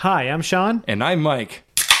Hi, I'm Sean. And I'm Mike.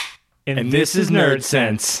 And this is Nerd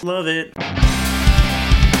Sense. Love it.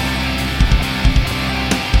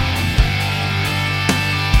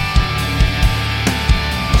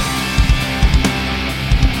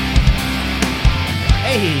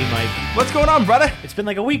 Hey, Mike. What's going on, brother? It's been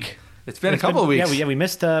like a week. It's been a couple of weeks. Yeah, we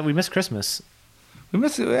missed Christmas.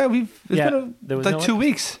 It's been there was like no 2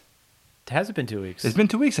 weeks. Has it been 2 weeks? It's been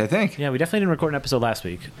 2 weeks, I think. Yeah, we definitely didn't record an episode last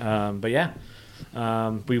week. But yeah,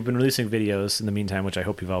 we've been releasing videos in the meantime, which I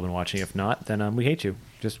hope you've all been watching. If not, then we hate you.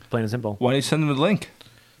 Just plain and simple. Why don't you send them the link?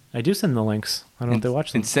 I do send the links. I don't know if they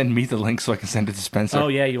watch them. And send me the link so I can send it to Spencer. Oh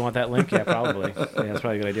yeah, you want that link? Yeah, probably. Yeah, that's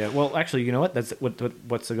probably a good idea. Well, actually, you know what? That's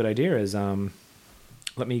what's a good idea is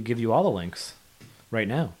let me give you all the links right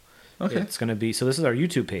now. Okay. It's going to be, so this is our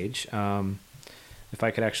YouTube page. If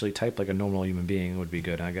I could actually type like a normal human being, it would be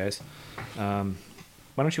good, huh, guys? Why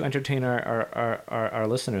don't you entertain our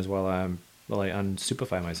listeners while I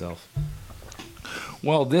unstupefy myself?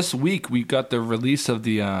 Well, this week we got the release of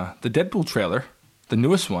the Deadpool trailer, the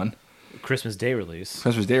newest one. Christmas Day release.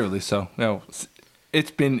 Christmas Day release, so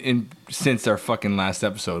it's been in since our fucking last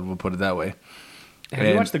episode, we'll put it that way. Have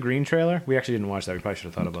you watched the Green trailer? We actually didn't watch that. We probably should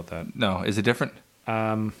have thought about that. No, is it different?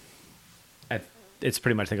 It's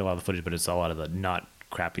pretty much, I think, a lot of the footage, but it's a lot of the not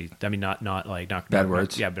crappy. I mean, not bad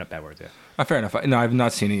words. Yeah, but bad words. Yeah. Fair enough. No, I've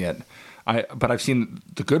not seen it yet. But I've seen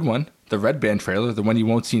the good one, the Red Band trailer, the one you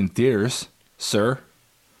won't see in theaters, sir.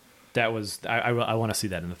 That was I want to see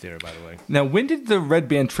that in the theater, by the way. Now, when did the Red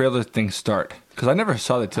Band trailer thing start? Because I never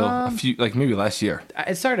saw that till a few, like maybe last year.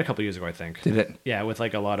 It started a couple years ago, I think. Did it? Yeah, with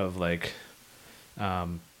like a lot of like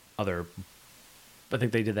other. I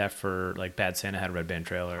think they did that for like Bad Santa had a Red Band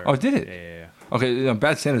trailer. Oh, did it? Yeah. Okay,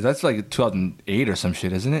 Bad Santa, that's like 2008 or some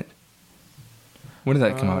shit, isn't it? When did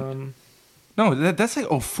that come out? No, that's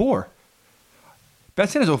like 04. Bad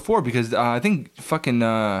Santa's 04 because I think fucking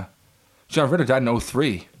John Ritter died in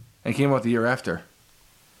 03 and came out the year after.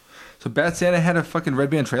 So Bad Santa had a fucking Red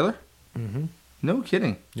Band trailer? Mm-hmm. No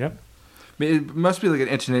kidding. Yep. I mean, it must be like an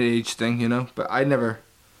internet age thing, you know? But I never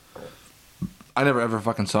ever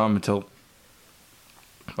fucking saw him until,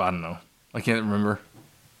 I don't know. I can't remember.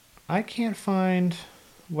 I can't find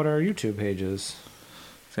what our YouTube page is.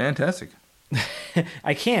 Fantastic.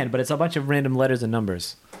 I can, but it's a bunch of random letters and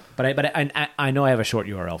numbers. But I know I have a short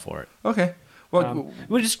URL for it. Okay. Well,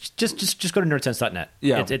 we'll just go to nerdsense.net.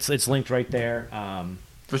 Yeah. It's linked right there.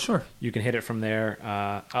 For sure. You can hit it from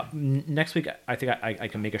there. Next week, I think I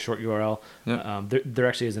can make a short URL. Yep. There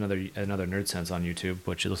actually is another Nerd Sense on YouTube,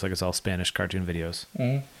 which it looks like it's all Spanish cartoon videos,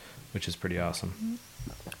 which is pretty awesome.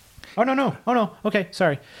 Oh, no. Okay,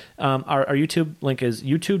 sorry. Our YouTube link is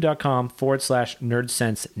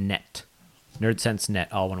youtube.com/nerdsensenet. NerdSenseNet,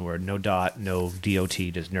 all one word. No dot, no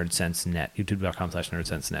DOT, just NerdSenseNet.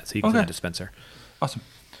 youtube.com/nerdsensenet. So you can send that to Spencer. Awesome.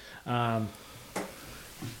 The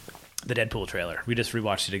Deadpool trailer. We just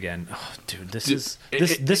rewatched it again. Oh, dude, this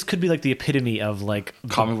could be like the epitome of like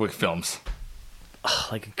comic book films.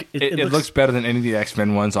 Like it looks better than any of the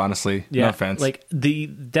X-Men ones, honestly. Yeah, no offense. Like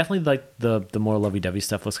definitely like the more lovey-dovey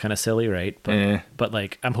stuff looks kind of silly, right? But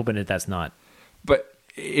like I'm hoping that's not. But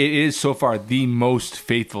it is so far the most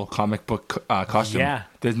faithful comic book costume. Yeah,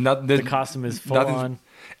 the costume is full on.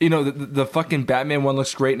 You know, the fucking Batman one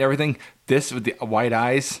looks great and everything. This with the white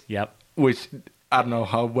eyes. Yep. Which I don't know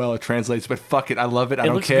how well it translates, but fuck it, I love it. I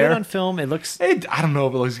don't care. It looks good on film. It looks. I don't know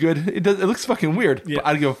if it looks good. It does. It looks fucking weird. Yeah. But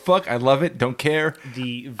I don't give a fuck. I love it. Don't care.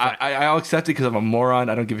 I'll accept it because I'm a moron.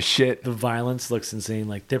 I don't give a shit. The violence looks insane.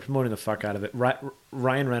 Like they're promoting the fuck out of it.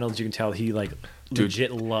 Ryan Reynolds, you can tell he like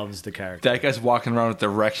legit loves the character. That guy's walking around with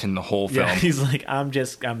erection the whole film. Yeah, he's like, I'm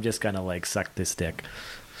just gonna like suck this dick.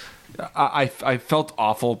 I felt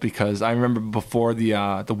awful because I remember before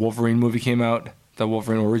the Wolverine movie came out, the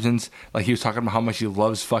Wolverine Origins, like he was talking about how much he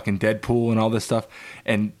loves fucking Deadpool and all this stuff,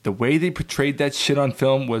 and the way they portrayed that shit on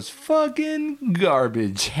film was fucking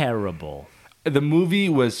garbage. Terrible. The movie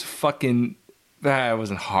was fucking. It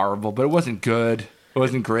wasn't horrible, but it wasn't good. It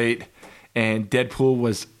wasn't great, and Deadpool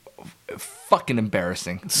was fucking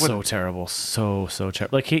embarrassing. So terrible. So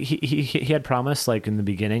terrible. Like he had promised like in the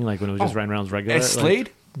beginning, like when it was just Ryan Reynolds regular. And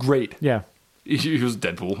Slade, great. Yeah, he was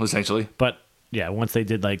Deadpool essentially, but. Yeah, once they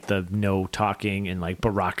did like the no talking and like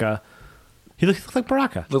Baraka, he looked like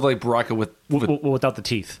Baraka. Looked like Baraka without the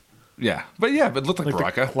teeth. Yeah, but it looked like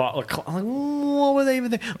Baraka. Like, what were they even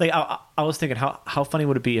thinking? Like I was thinking, how funny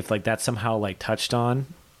would it be if like that somehow like touched on,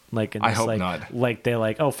 like in this, I hope like, not. Like they're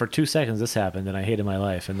like, oh, for 2 seconds this happened and I hated my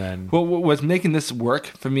life, and then. Well, what's making this work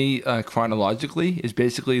for me chronologically is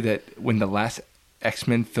basically that when the last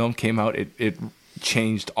X-Men film came out, it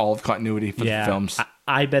changed all of continuity for the films.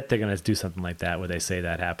 I bet they're gonna do something like that where they say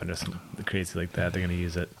that happened or something crazy like that. They're gonna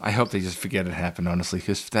use it. I hope they just forget it happened, honestly,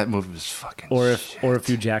 because that movie was fucking. Or if shit.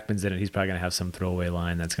 Hugh Jackman's in it, he's probably gonna have some throwaway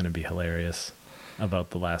line that's gonna be hilarious about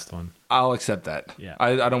the last one. I'll accept that. Yeah.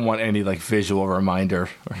 I don't want any like visual reminder.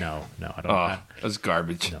 No, I don't. Oh, that's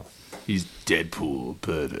garbage. No. He's Deadpool.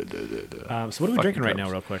 So what are we drinking right now,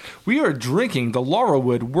 real quick? We are drinking the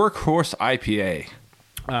Laurelwood Workhorse IPA.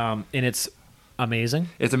 And it's amazing.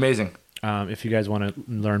 It's amazing. If you guys want to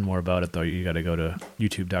learn more about it, though, you got to go to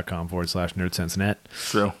youtube.com/nerdsensenet.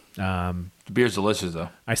 True. The beer's delicious, though.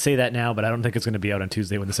 I say that now, but I don't think it's going to be out on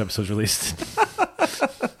Tuesday when this episode's released.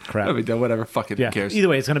 Crap. I mean, whatever. Fuck it. Yeah. Who cares? Either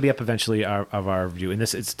way, it's going to be up eventually of our review. And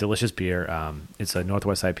it's delicious beer. It's a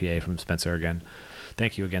Northwest IPA from Spencer again.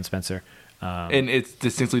 Thank you again, Spencer. And it's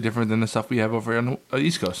distinctly different than the stuff we have over on the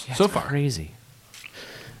East Coast so far. Crazy.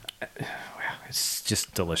 Wow, it's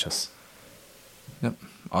just delicious. Yep.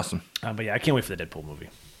 Awesome. But yeah, I can't wait for the Deadpool movie.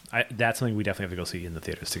 That's something we definitely have to go see in the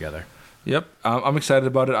theaters together. Yep. I'm excited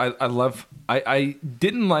about it. I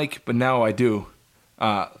didn't like, but now I do,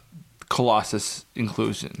 Colossus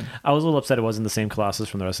inclusion. I was a little upset it wasn't the same Colossus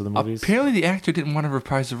from the rest of the movies. Apparently the actor didn't want to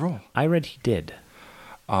reprise the role. I read he did.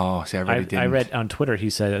 Oh, see, I read he didn't. I read on Twitter he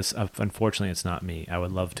said, unfortunately, it's not me. I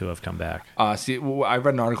would love to have come back. I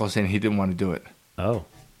read an article saying he didn't want to do it. Oh.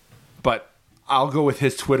 But I'll go with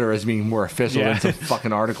his Twitter as being more official than some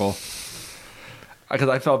fucking article. Because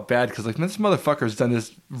I felt bad because like this motherfucker's done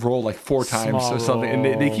this role like 4 times or something, and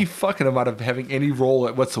they keep fucking him out of having any role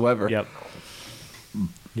whatsoever. Yep.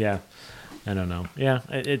 Yeah. I don't know. Yeah,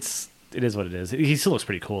 it is what it is. He still looks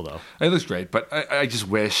pretty cool though. It looks great, but I just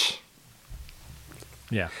wish.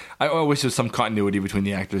 Yeah. I wish there was some continuity between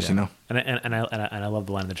the actors, you know. And I love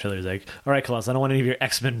the line in the trailer. He's like, "All right, Colossus, I don't want any of your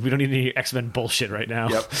X-Men. We don't need any of your X-Men bullshit right now."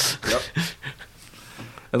 Yep.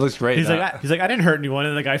 It looks great. He's like, I didn't hurt anyone,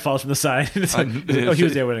 and the guy falls from the side. It's like, oh, he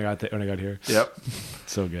was there when I got here. Yep.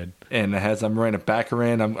 So good. And it has Miranda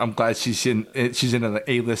Baccarin. I'm glad she's in an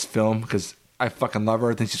A-list film because I fucking love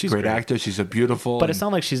her. I think she's a great actor. She's so beautiful. But it's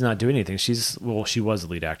not like she's not doing anything. She was the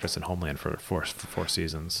lead actress in Homeland for 4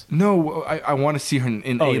 seasons. No, I want to see her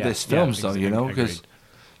in A-list films, though, you know? Because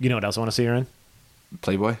you know what else I want to see her in?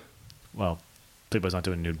 Playboy? Well, Playboy's not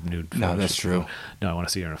doing nude No, that's true. No, I want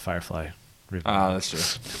to see her in a Firefly review. That's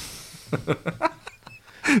true.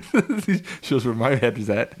 Shows where my head was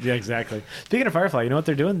at. Yeah, exactly. Speaking of Firefly, you know what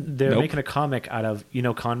they're doing? They're making a comic out of,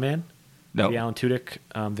 Con Man? No. The Alan Tudyk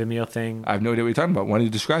Vimeo thing. I have no idea what you're talking about. Why don't you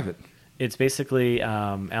describe it? It's basically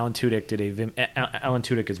Alan Tudyk did Alan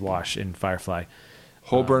Tudyk is Wash in Firefly.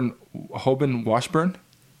 Hoban Washburn?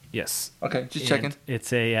 Yes. Okay, just checking.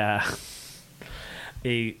 It's a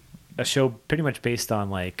show pretty much based on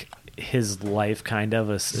like his life, kind of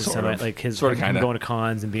like his sort of him going to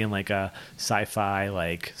cons and being like a sci-fi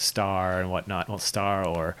like star and whatnot. Well, star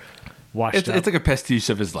or washed up. It's like a pastiche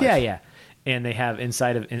of his life. Yeah. And they have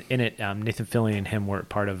inside of in it, Nathan Fillion and him were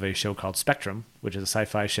part of a show called Spectrum, which is a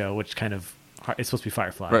sci-fi show, which kind of it's supposed to be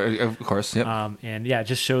Firefly, right? Of course, yep. And yeah, it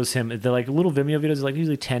just shows him. They're like little Vimeo videos, like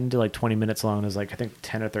usually 10 to like 20 minutes long. There's like I think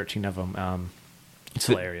 10 or 13 of them. It's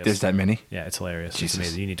hilarious. There's that many? Yeah, it's hilarious. Jesus. It's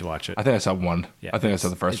amazing. You need to watch it. I think I saw one. Yeah, I think I saw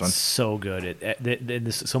the first one. It's so good.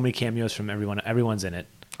 There's so many cameos from everyone. Everyone's in it.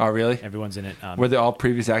 Oh, really? Everyone's in it. Were they all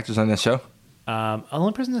previous actors on that show? The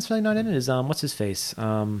only person that's really not in it is what's his face?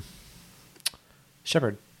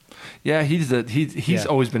 Shepard. Yeah, he's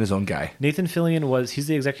always been his own guy. Nathan Fillion he's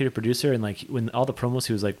the executive producer, and like when all the promos,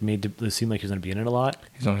 he was like made to seem like he was going to be in it a lot.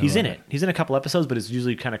 He's in it. He's in a couple episodes, but it's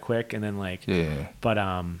usually kind of quick, and then like yeah.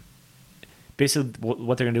 But basically,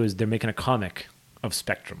 what they're going to do is they're making a comic of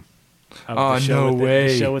Spectrum. Oh, no way!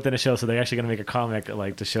 The show within a show, so they're actually going to make a comic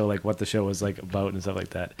like to show like what the show was like about and stuff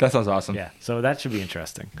like that. That sounds awesome. Yeah, so that should be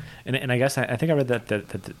interesting. And I guess I think I read that they're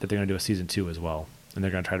going to do a season 2 as well, and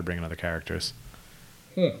they're going to try to bring in other characters.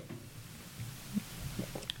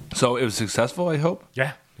 So it was successful, I hope.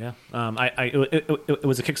 Yeah. It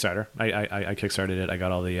was a Kickstarter. I kickstarted it. I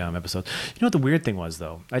got all the episodes. You know what the weird thing was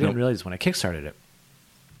though? I didn't realize when I kickstarted it.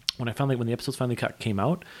 When the episodes finally came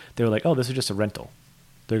out, they were like, "Oh, this is just a rental.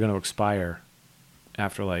 They're going to expire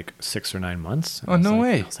after like 6 or 9 months." And no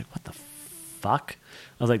way! I was like, "What the fuck?"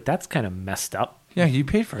 I was like, "That's kind of messed up." Yeah, you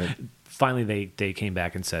paid for it. Finally, they came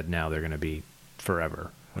back and said, "Now they're going to be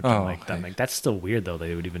forever." Which I'm like, that's still weird though.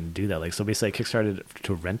 They would even do that. Like, so basically, I kickstarted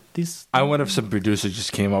to rent these. I wonder if some producer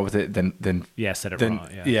just came up with it, then said it wrong.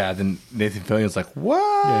 Yeah, then Nathan Fillion's like, what?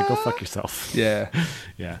 Yeah, go fuck yourself. Yeah,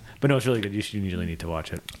 yeah. But no, it's really good. You usually need to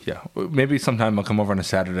watch it. Yeah, maybe sometime I'll come over on a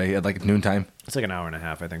Saturday at like noontime. It's like an hour and a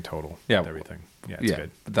half, I think, total. Yeah, with everything. Yeah, it's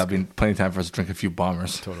good. That'll be plenty of time for us to drink a few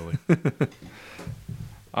bombers. Totally.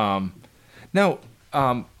 Now,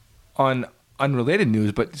 on unrelated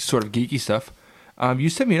news, but sort of geeky stuff. You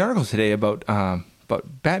sent me an article today about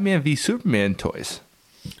Batman v Superman toys.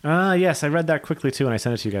 Yes, I read that quickly too, and I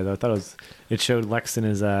sent it to you guys. I thought it showed Lex in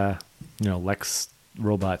his Lex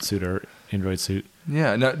robot suit or android suit.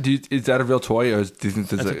 Yeah. Now, is that a real toy, or do you think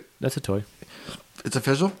that's a toy? It's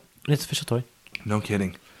official. It's an official toy. No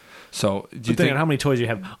kidding. So, do you think how many toys you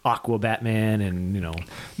have? Aqua Batman and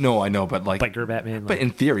No, I know, but like Biker Batman. But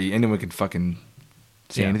in theory, anyone can fucking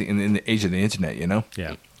say anything in the age of the internet,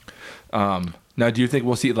 Yeah. Now, do you think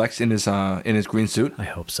we'll see Lex in his green suit? I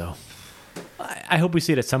hope so. I hope we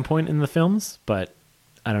see it at some point in the films, but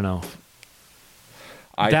I don't know.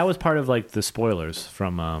 That was part of like the spoilers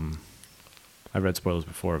from. I read spoilers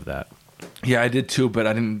before of that. Yeah, I did too, but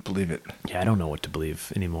I didn't believe it. Yeah, I don't know what to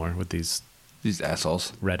believe anymore with these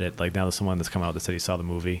assholes. Reddit, like now there's someone that's come out that said he saw the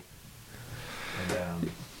movie.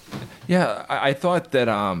 And, yeah, I thought that.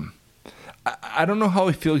 I don't know how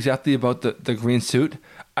I feel exactly about the green suit.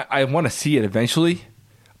 I want to see it eventually,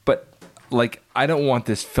 but like I don't want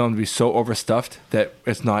this film to be so overstuffed that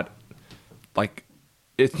it's not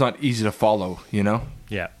easy to follow.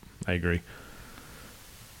 Yeah, I agree.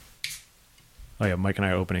 Oh yeah, Mike and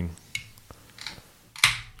I are opening.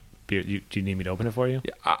 Do you need me to open it for you?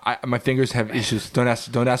 Yeah, my fingers have issues. Don't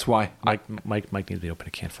ask why. Mike needs me to open a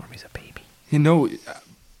can for me. He's a baby.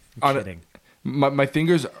 I'm kidding. My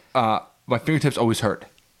fingers, my fingertips always hurt.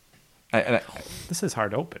 This is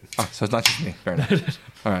hard to open. Oh, so it's not just me. Fair enough.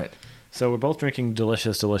 All right. So we're both drinking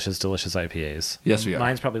delicious IPAs. Yes, we are.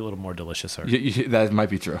 Mine's probably a little more delicious. That might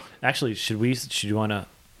be true. Actually, should you want to?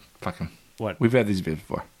 Fuck him. What? We've had these beers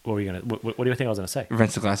before. What were you gonna? What do you think I was gonna say?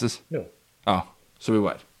 Rinse the glasses. No. Oh, so we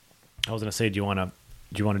what? I was gonna say, do you want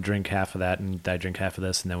to drink half of that and I drink half of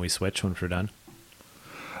this and then we switch once we're done?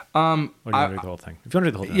 Or do you want to drink the whole thing? If you want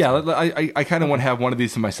to drink the whole thing, yeah. I kind of want to have one of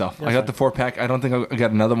these to myself. Yeah, I got the 4-pack. I don't think I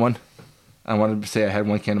got another one. I wanted to say I had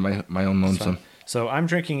one can of my own lonesome. So I'm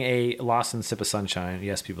drinking a Lawson Sip of Sunshine.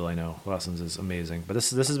 Yes, people, I know Lawson's is amazing, but this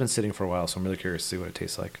has been sitting for a while, so I'm really curious to see what it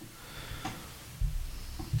tastes like.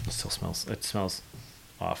 It still smells. It smells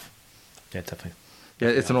off. Yeah, definitely. Yeah,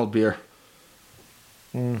 it's an old beer.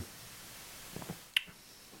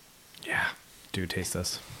 Yeah, dude, taste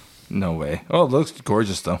this. No way. Oh, it looks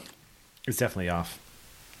gorgeous though. It's definitely off.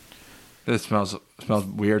 It smells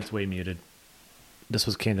weird. It's way muted. This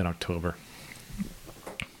was canned in October.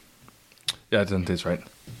 Yeah, it doesn't taste right.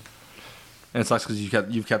 And it sucks because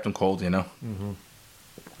you've kept them cold, Mm-hmm.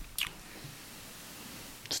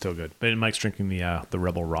 Still good. But Mike's drinking the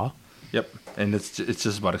Rebel Raw. Yep, and it's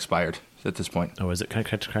just about expired at this point. Oh, is it? Can I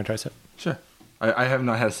try a sip? Sure. I have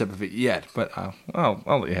not had a sip of it yet, but I'll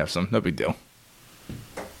let you have some. No big deal.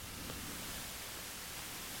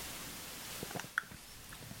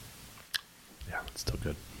 Yeah, it's still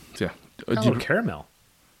good. Yeah. Caramel.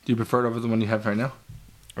 Do you prefer it over the one you have right now?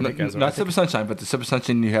 Not Sip of Sunshine, but the Sip of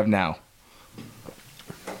Sunshine you have now.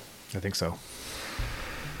 I think so.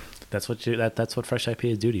 That's what fresh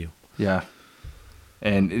IPAs do to you. Yeah.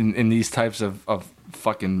 And in these types of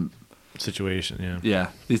fucking situation, yeah. Yeah.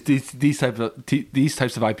 These types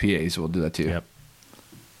of IPAs will do that too. Yep.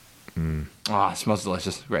 It smells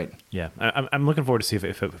delicious. Great. Yeah. I'm looking forward to see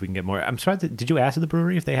if we can get more. I'm sorry. Did you ask the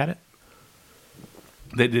brewery if they had it?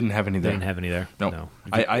 They didn't have any there. They didn't have any there. No.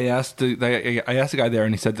 I asked the guy there,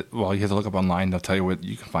 and he said that, well, you have to look up online. They'll tell you where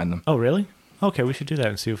you can find them. Oh, really? Okay, we should do that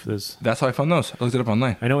and see if there's. That's how I found those. I looked it up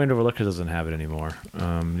online. I know Andover Liquor doesn't have it anymore.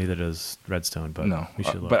 Neither does Redstone, but no. We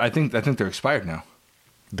should look. But I think they're expired now.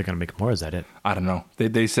 They're gonna make more. Is that it? I don't know.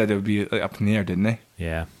 They said it would be up in the air, didn't they?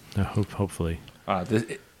 Yeah. Hopefully.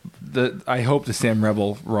 I hope the Sam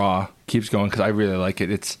Rebel Raw keeps going because I really like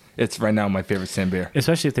it. It's right now my favorite Sam beer.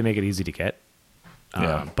 Especially if they make it easy to get.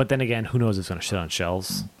 Yeah. But then again, who knows if it's going to sit on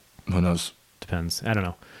shelves? Who knows? Depends. I don't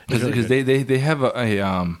know. Because they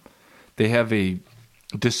have a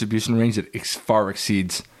distribution range that far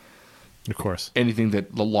exceeds, of course, anything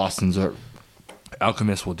that the Lawsons or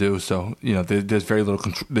Alchemist will do. So there's very little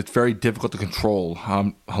control. It's very difficult to control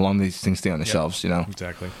how long these things stay on the shelves.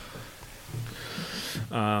 Exactly.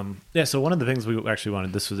 Yeah. So one of the things we actually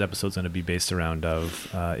wanted this episode's going to be based around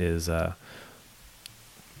is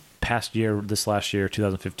past year, this last year,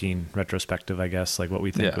 2015 retrospective, I guess, like what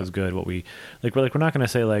we think was good, what we like. We're not going to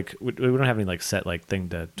say like we don't have any like set like thing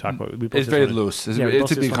to talk about. It's very loose. It's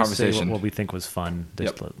a big conversation. What we think was fun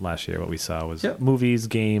this last year. What we saw was movies,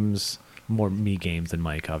 games, more me games than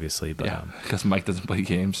Mike, obviously. But because Mike doesn't play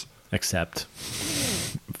games except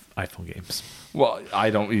iPhone games. Well,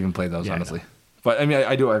 I don't even play those honestly, but I mean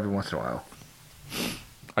I do every once in a while.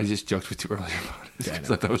 I just joked with you earlier about it because I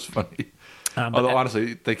thought that was funny. Although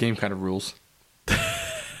honestly, the game kind of rules.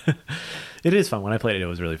 It is fun. When I played it, it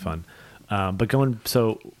was really fun. But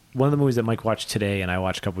so one of the movies that Mike watched today and I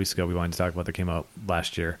watched a couple weeks ago, we wanted to talk about that came out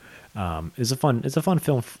last year. It's a fun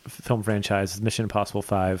film franchise. It's Mission Impossible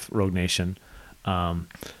 5, Rogue Nation. I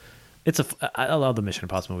love the Mission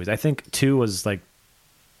Impossible movies. I think 2 is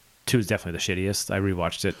definitely the shittiest. I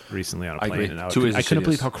rewatched it recently on a plane, and I couldn't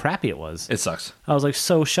believe how crappy it was. It sucks. I was like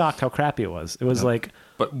so shocked how crappy it was. It was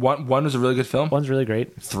but one was a really good film. One's really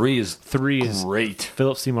great. 3 is great.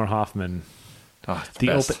 Philip Seymour Hoffman. Oh,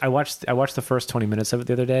 best. I watched the first 20 minutes of it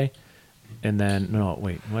the other day, and then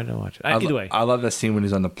why did I watch it? Either way, I love that scene when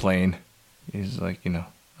he's on the plane. He's like, I'm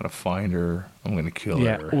gonna find her. I'm gonna kill her.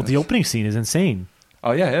 Yeah. Well, the opening scene is insane.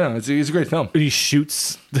 Oh yeah. It's a great film. He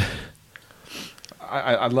shoots.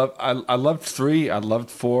 I loved 3. I loved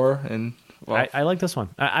 4, and I like this one.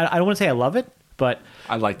 I don't want to say I love it, but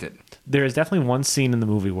I liked it. There is definitely one scene in the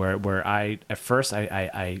movie where I at first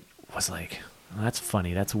I was like, oh, that's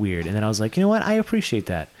funny, that's weird, and then I was like, you know what, I appreciate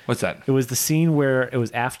that. What's that? It was the scene where it was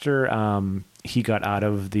after he got out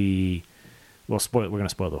of the we're gonna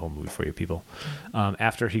spoil the whole movie for you people.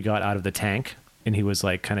 After he got out of the tank and he was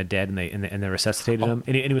like kind of dead, and they resuscitated him,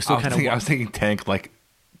 and he was still kind of. I was thinking tank.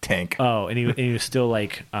 Oh, and he was still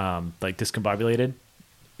like discombobulated.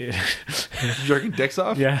 Jerking dicks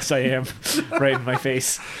off? Yes, I am. Right in my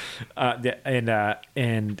face.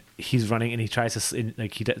 And he's running, and he tries to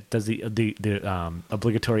he does the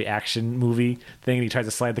obligatory action movie thing, and he tries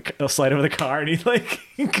to slide over the car, and he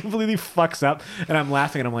completely fucks up. And I'm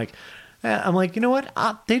laughing, and I'm like, you know what?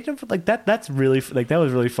 They never, that. That's really that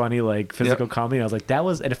was really funny, physical comedy. And I was like, that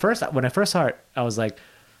was. And at first, when I first saw it, I was like,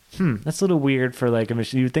 that's a little weird for a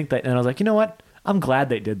mission. You'd think that, and I was like, you know what? I'm glad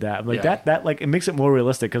they did that. I'm like that it makes it more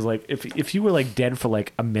realistic, because if you were dead for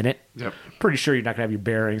a minute, pretty sure you're not gonna have your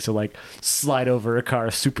bearings. So slide over a car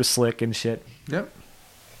super slick and shit. Yep.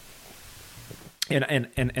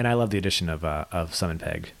 And I love the addition of Simon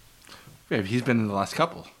Pegg. Yeah, he's been in the last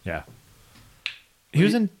couple. Yeah. He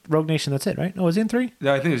was in Rogue Nation. That's it, right? Oh, was he in 3?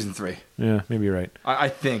 No, I think he was in 3. Yeah, maybe you're right. I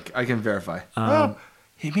think I can verify.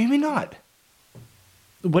 He maybe not.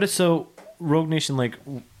 What is so Rogue Nation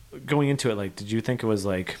going into it? Did you think it was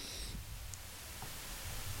I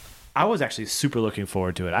was actually super looking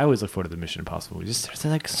forward to it. I always look forward to the Mission Impossible movies. Just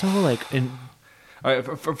in. All right,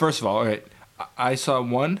 first of all, I saw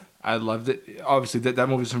 1. I loved it. Obviously, that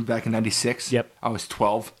movie was from back in '96. Yep. I was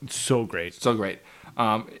 12. So great. So great.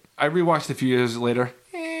 I rewatched it a few years later.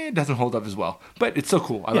 It doesn't hold up as well, but it's still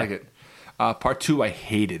cool. I like it. Part 2, I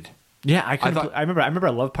hated. Yeah, I remember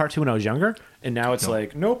I loved Part 2 when I was younger, and now it's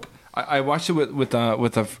nope. I watched it with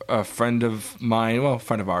a friend of mine, well, a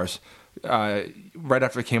friend of ours, right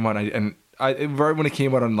after it came out, right when it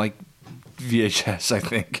came out on VHS, I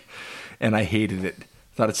think, and I hated it.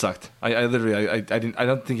 Thought it sucked. I literally I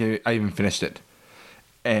don't think I even finished it,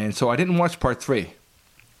 and so I didn't watch Part 3.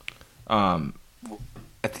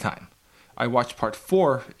 At the time, I watched Part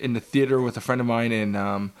 4 in the theater with a friend of mine, and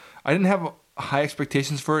I didn't have high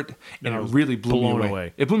expectations for it, and it really blew me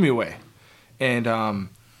away. It blew me away, and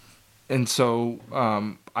so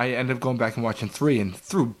I ended up going back and watching 3, and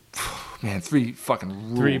 3 fucking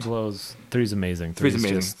ruled. 3 blows. 3's amazing. 3's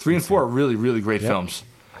amazing. 3 and 4 are really, really great films.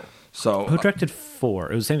 So who directed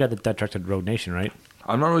 4? It was the same guy that directed Rogue Nation, right?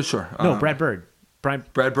 I'm not really sure. No, Brad Bird.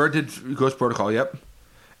 Brad Bird did Ghost Protocol. Yep.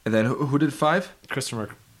 And then who did 5? Chris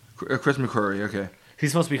McQuarrie. Okay.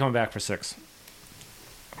 He's supposed to be coming back for 6.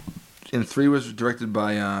 And 3 was directed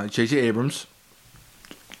by J.J. Abrams.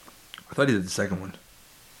 I thought he did the second one.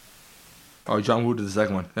 Oh, John Woo did the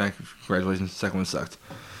second one. Yeah, congratulations. The second one sucked.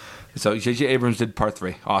 So J.J. Abrams did Part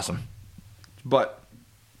 3. Awesome. But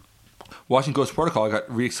watching Ghost Protocol, I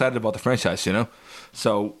got re-excited about the franchise,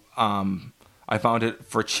 So I found it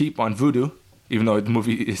for cheap on Vudu, even though the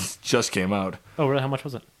movie just came out. Oh, really? How much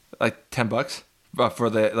was it? $10 for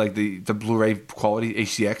the Blu-ray quality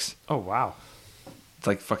HDX. Oh, wow.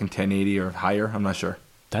 It's fucking 1080 or higher. I'm not sure.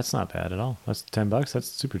 That's not bad at all. That's $10. That's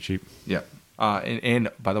super cheap. Yeah.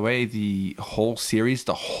 And by the way, the whole series,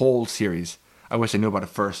 I wish I knew about it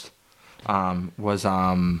first, was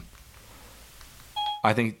I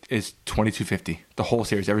think it's $22.50. The whole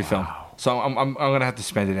series, every film. So I'm gonna have to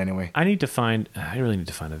spend it anyway. I really need to find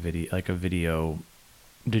a video,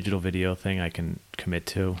 digital video thing I can commit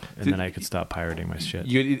to, and then I could stop pirating my shit.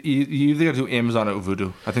 You either got to do Amazon or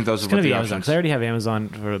Vudu. I think those are gonna the be options. Amazon, because I already have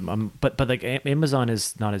Amazon but Amazon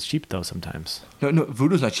is not as cheap though sometimes. No,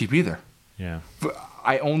 Vudu's not cheap either. Yeah.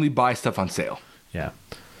 I only buy stuff on sale. Yeah.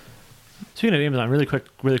 Speaking of Amazon, really quick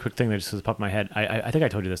thing that just popped in my head. I think I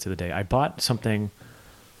told you this the other day. I bought something.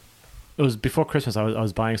 It was before Christmas. I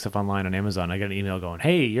was buying stuff online on Amazon. I got an email going,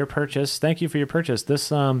 "Hey, your purchase. Thank you for your purchase.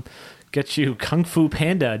 This gets you Kung Fu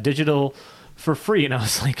Panda digital for free." And I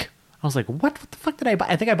was like, I was like, what the fuck did I buy?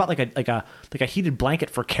 I think I bought like a heated blanket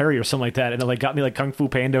for Carrie or something like that, and it like got me like Kung Fu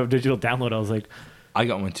Panda digital download. I was like, I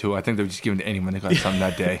got one too. I think they were just giving it to anyone that got something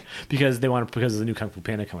that day because there's a new Kung Fu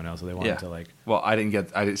Panda coming out, so they wanted to like. Well,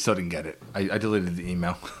 still didn't get it. I deleted the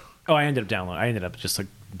email. Oh, I ended up just like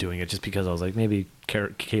doing it just because I was like, maybe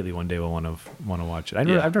Kaylee one day will want to watch it. I've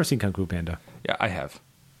never seen Kung Fu Panda. Yeah, I have.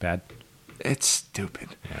 Bad. It's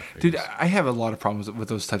stupid, yeah, dude. I have a lot of problems with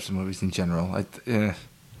those types of movies in general.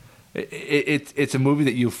 It's a movie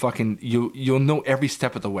that you'll know every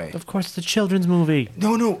step of the way. Of course, it's a children's movie.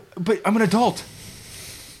 No, but I'm an adult.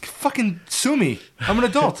 Fucking sue me. I'm an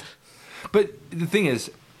adult. But the thing is,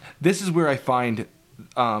 this is where I find,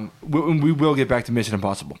 we will get back to Mission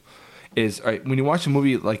Impossible, is all right, when you watch a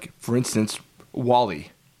movie like, for instance, WALL-E.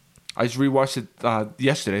 I just rewatched it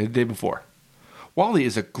yesterday, the day before. WALL-E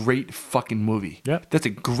is a great fucking movie. Yep. That's a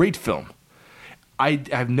great film. I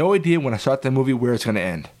have no idea when I start that movie where it's going to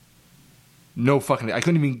end. No fucking, I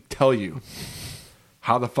couldn't even tell you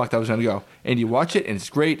how the fuck that was going to go. And you watch it and it's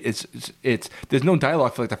great. It's there's no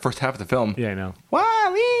dialogue for like the first half of the film. Yeah, I know.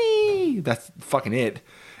 WALL-E! That's fucking it.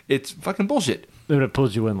 It's fucking bullshit. But it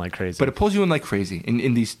pulls you in like crazy.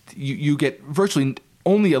 In these, you get virtually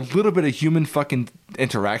only a little bit of human fucking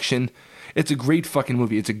interaction. It's a great fucking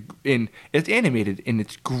movie. It's animated and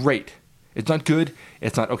it's great. It's not good.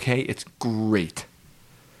 It's not okay. It's great.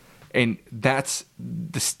 And that's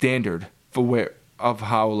the standard for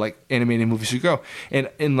how like animated movies should go.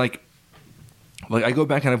 And like I go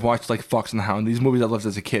back and I've watched like Fox and the Hound. These movies I loved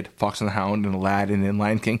as a kid, Fox and the Hound and Aladdin and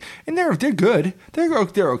Lion King, and they're good.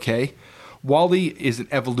 They're okay. WALL-E is an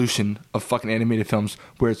evolution of fucking animated films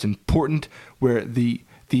where it's important, where the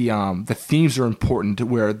themes are important,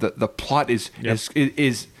 where the plot is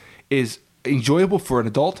enjoyable for an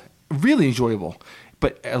adult, really enjoyable,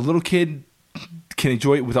 but a little kid can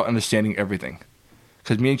enjoy it without understanding everything.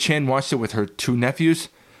 Because me and Chan watched it with her two nephews.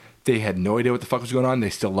 They had no idea what the fuck was going on. They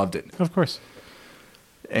still loved it. Of course.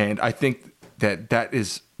 And I think that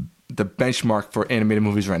is the benchmark for animated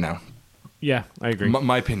movies right now. Yeah, I agree.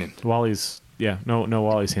 My opinion. WALL-E's,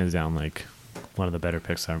 WALL-E's hands down like one of the best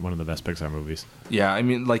Pixar movies. Yeah, I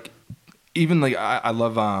mean, like, even like I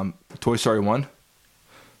love Toy Story 1,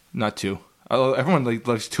 not 2. Everyone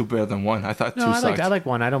loves 2 better than 1. I thought 2 sucked. I like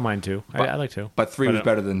 1. I don't mind 2. I like 2. But 3 was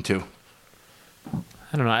better than 2.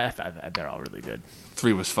 I don't know. I thought they're all really good.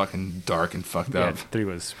 3 was fucking dark and fucked up. 3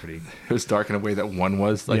 was pretty. It was dark in a way that 1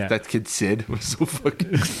 was. Like that kid Sid was so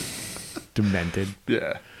fucking demented.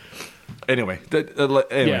 Yeah. Anyway,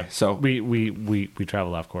 so we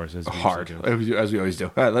travel off course as we always do.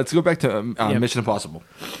 All right, let's go back to Mission Impossible.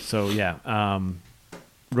 So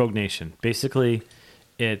Rogue Nation. Basically,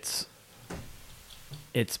 it's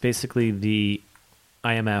basically the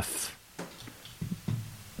IMF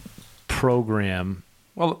program.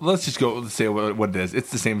 Well, let's just go say what it is.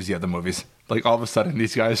 It's the same as the other movies. Like all of a sudden,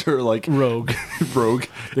 these guys are like rogue.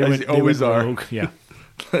 They always are. Rogue. Yeah.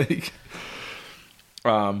 Like.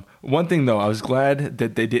 One thing though, I was glad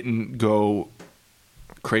that they didn't go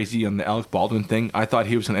crazy on the Alec Baldwin thing. I thought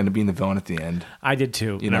he was going to end up being the villain at the end. I did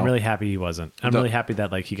too. And I'm really happy he wasn't. I'm really happy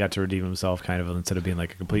that like he got to redeem himself kind of instead of being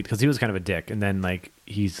like a complete, because he was kind of a dick. And then like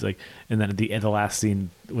he's like, and then at the last scene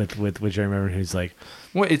with Jeremy Renner, who's like,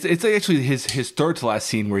 well, it's actually his third to last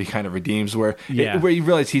scene where he kind of redeems, where you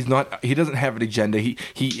realize he doesn't have an agenda. He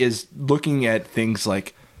is looking at things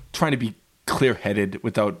like trying to be clear headed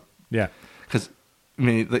without because. I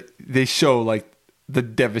mean, like, they show like the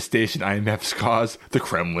devastation IMF's caused, the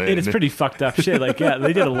Kremlin. It's pretty fucked up shit. Like, yeah,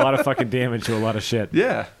 they did a lot of fucking damage to a lot of shit.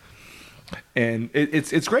 Yeah, and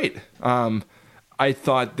it's great. I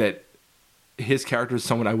thought that his character was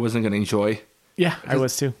someone I wasn't going to enjoy. Yeah, I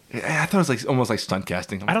was too. I thought it was like almost like stunt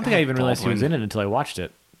casting. I don't think I even realized he was in it until I watched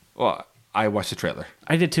it. Well, I watched the trailer.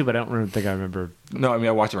 I did too, but I don't think I remember. No, I mean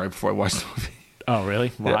I watched it right before I watched the movie. Oh,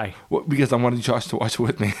 really? Why? Yeah. Well, because I wanted Josh to watch it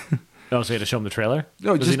with me. Oh, so you had to show him the trailer?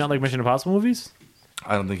 No, does he not like Mission Impossible movies?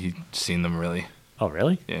 I don't think he'd seen them really. Oh,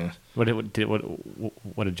 really? Yeah. What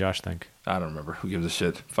did Josh think? I don't remember. Who gives a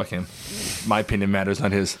shit? Fuck him. My opinion matters,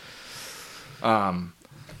 not his.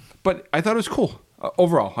 But I thought it was cool.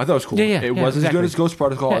 Overall, I thought it was cool. Yeah, it wasn't as good as Ghost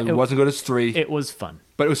Protocol. It wasn't good as 3. It was fun.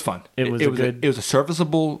 But it was fun. It was a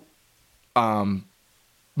serviceable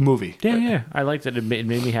movie. Yeah. I liked it. It made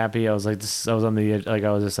me happy. I was like, I was on the edge. Like,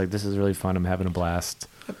 I was just like, this is really fun. I'm having a blast.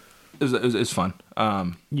 It was fun.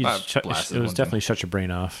 It was definitely shut your brain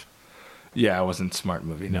off. Yeah, it wasn't a smart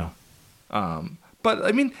movie. No. But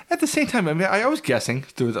I mean, at the same time, I mean, I was guessing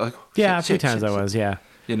through the, like. A few times I was. Yeah.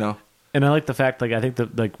 You know. And I like the fact, like, I think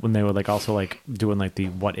that, like, when they were, like, also, like, doing, like, the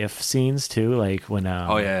what-if scenes, too, like, when,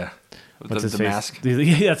 What's his the face? mask.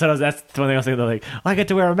 Yeah, that's the one thing I was thinking. They're like, oh, I get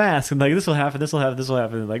to wear a mask, and like this will happen, this will happen, this will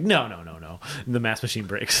happen. And like, no. And the mask machine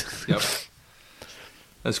breaks. Yep.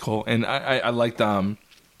 That's cool. And I liked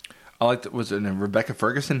was her name Rebecca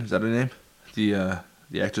Ferguson? Is that her name?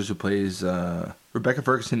 The actress who plays Rebecca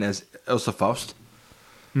Ferguson as Elsa Faust.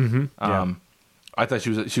 Mm-hmm. Yeah. I thought she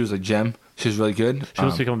was a gem. She was really good. She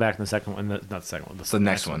was coming back in the second one, not the second one, the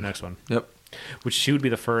next one. Next one. Yep. Which she would be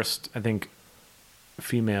the first, I think,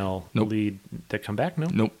 female lead that come back. No.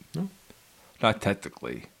 Nope. No. Not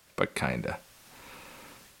technically, but kinda.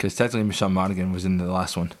 Because technically, Michelle Monaghan was in the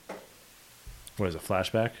last one. What is it?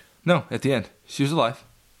 Flashback? No, at the end, she was alive.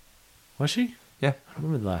 Was she? Yeah. I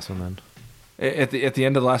remember the last one then. At the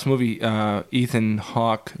end of the last movie, Ethan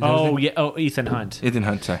Hawke. Oh yeah. Oh, Ethan Hunt. Ethan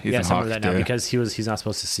Hunt. Sorry. Ethan yes, Hawke, I remember that now because he's not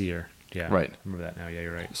supposed to see her. Yeah. Right. I remember that now. Yeah,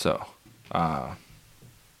 you're right. So,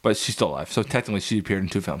 but she's still alive. So technically, she appeared in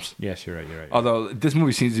 2 films. Yes, you're right. You're right. Although this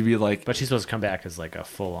movie seems to be like, but she's supposed to come back as like a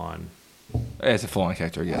full on. As a full-on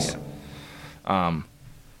character, yes.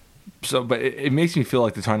 So, but it makes me feel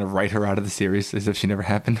like they're trying to write her out of the series as if she never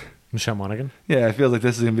happened. Michelle Monaghan. Yeah, I feel like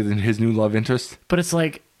this is gonna be his new love interest. But it's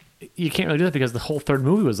like you can't really do that because the whole third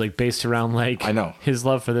movie was like based around like I know his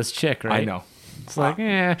love for this chick, right? I know. It's like,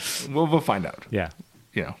 we'll find out. Yeah.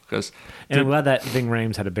 You know, because and I'm glad that Ving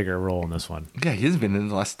Rhames had a bigger role in this one. Yeah, he hasn't been in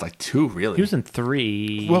the last like 2 really. He was in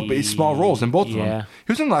 3. Well, but small roles in both of them.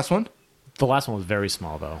 He was in the last one. The last one was very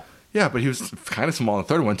small though. Yeah, but he was kind of small in the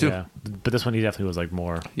third one too. Yeah, but this one he definitely was like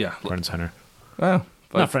more. Yeah, front and center. Well,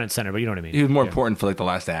 not front and center, but you know what I mean. He was more important for like the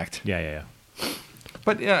last act. Yeah.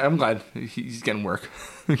 But yeah, I'm glad he's getting work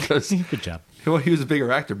because good job. Well, he was a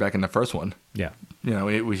bigger actor back in the first one. Yeah, you know,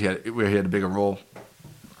 where he had a bigger role.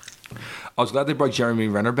 I was glad they brought Jeremy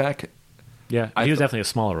Renner back. Yeah, he was definitely a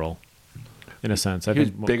smaller role, in a sense. He was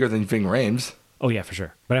bigger than Ving Rhames. Oh yeah, for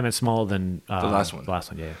sure. But I meant smaller than the last one. The last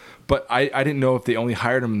one, yeah. But I didn't know if they only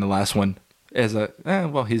hired him in the last one as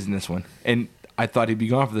well, he's in this one, and I thought he'd be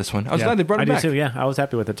gone for this one. I was glad they brought him back. I did too. Yeah, I was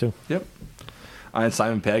happy with it too. Yep. And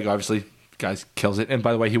Simon Pegg, obviously, guys kills it. And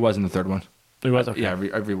by the way, he was in the third one. He was okay. Yeah,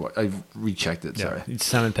 I rechecked it. Yeah. Sorry.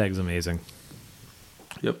 Simon Pegg's amazing.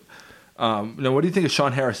 Yep. Now, what do you think of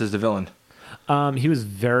Sean Harris as the villain? He was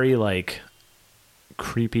very like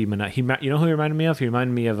creepy. You know who he reminded me of? He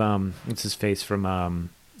reminded me of what's his face from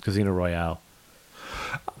Casino Royale.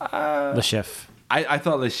 Le Chiffre. I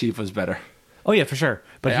thought Le Chiffre was better. Oh yeah, for sure.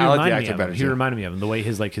 But he reminded me of him. He reminded me of him. The way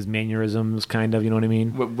his mannerisms, kind of. You know what I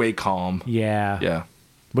mean? Way calm. Yeah. Yeah.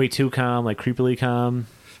 Way too calm, like creepily calm.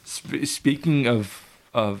 Speaking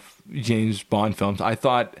of James Bond films, I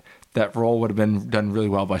thought that role would have been done really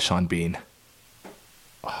well by Sean Bean.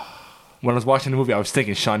 When I was watching the movie, I was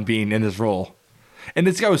thinking Sean Bean in his role, and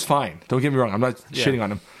this guy was fine. Don't get me wrong; I'm not shitting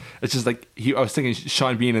on him. It's just like I was thinking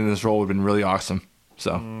Sean Bean in this role would have been really awesome.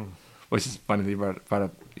 So, which is funny that you brought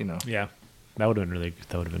up. You know, yeah, that would have been really.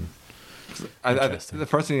 That would have been. The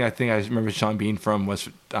first thing I think I remember Sean Bean from was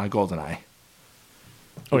GoldenEye.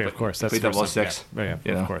 Oh yeah, of course. That's the 006. Yeah,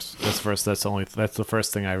 of course. That's first. That's the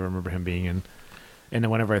first thing I remember him being in. And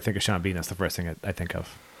then whenever I think of Sean Bean, that's the first thing I think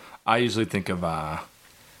of. I usually think of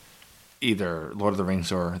either Lord of the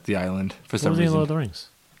Rings or The Island for some reason. What was he in Lord of the Rings?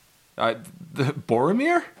 The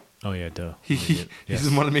Boromir? Oh yeah, duh. He's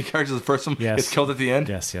one of the main characters of the first one. Yes. Gets killed at the end.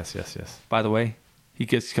 Yes. By the way, he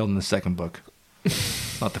gets killed in the second book,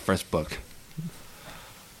 not the first book.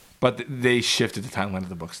 But they shifted the timeline of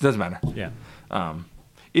the books. It doesn't matter. Yeah.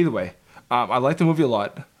 Either way, I liked the movie a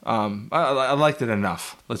lot. I liked it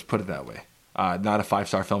enough. Let's put it that way. Not a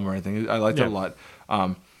 5-star film or anything. I liked it a lot.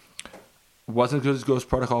 Wasn't as good as Ghost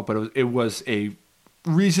Protocol, but it was a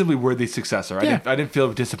reasonably worthy successor. I didn't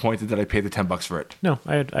feel disappointed that I paid the $10 for it. No,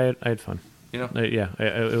 I had fun. You know?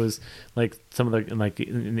 It was like some of the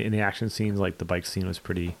in the action scenes, like the bike scene was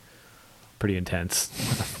pretty intense.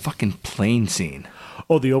 What the fucking plane scene?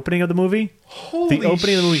 Oh, the opening of the movie.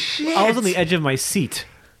 Holy shit. I was on the edge of my seat.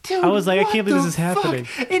 Dude, I was like, I can't believe this is happening.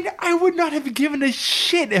 And I would not have given a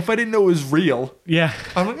shit if I didn't know it was real. Yeah.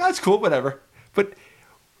 I'm like, that's cool, whatever. But,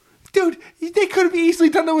 dude, they could have easily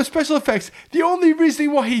done that with special effects. The only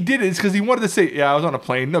reason why he did it is because he wanted to say, yeah, I was on a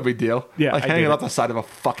plane, no big deal. Yeah, like hanging off the side of a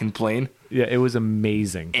fucking plane. Yeah, it was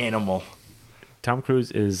amazing. Animal. Tom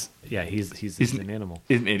Cruise is, he's an animal.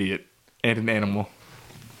 He's an idiot and an animal.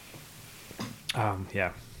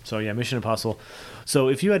 Yeah. So, yeah, Mission Impossible. So,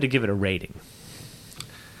 if you had to give it a rating.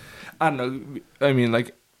 I don't know. I mean,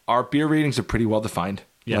 like, our beer ratings are pretty well defined.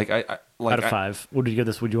 Yeah. Like, out of 5. What did you give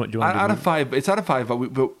this? Would you want? Out of 5. It's out of 5, but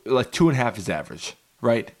like 2.5 is average,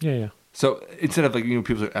 right? Yeah. So instead of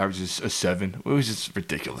people average is a 7, it was just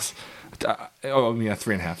ridiculous. A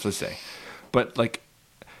 3.5, let's say. But like,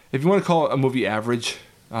 if you want to call a movie average,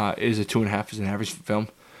 is a 2.5 as an average film.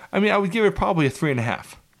 I mean, I would give it probably a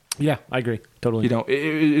 3.5. Yeah, I agree totally. You know, it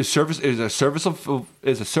is a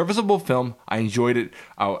serviceable film. I enjoyed it.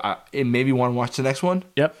 It made me want to watch the next one.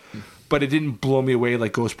 Yep. But it didn't blow me away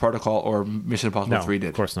like Ghost Protocol or Mission Impossible 3 did.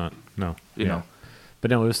 Of course not. No. You know.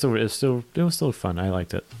 But no, it was still fun. I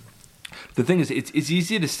liked it. The thing is, it's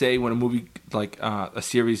easy to say when a movie like a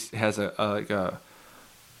series has a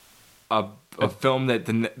film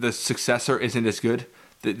that the successor isn't as good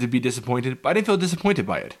to be disappointed. But I didn't feel disappointed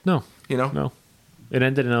by it. No. You know. No. It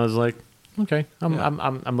ended, and I was like, okay,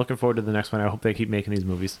 I'm looking forward to the next one. I hope they keep making these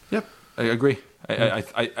movies. Yep, I agree.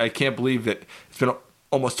 I can't believe that it's been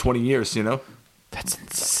almost 20 years. You know, that's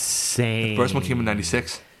insane. The first one came in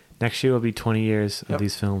 '96. Next year will be 20 years of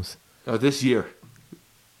these films. This year.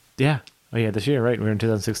 Yeah. Oh yeah, this year, right? We're in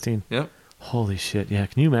 2016. Yep. Holy shit! Yeah,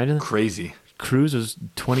 can you imagine? Crazy. Cruise was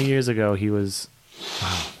 20 years ago. He was,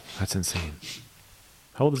 wow, that's insane.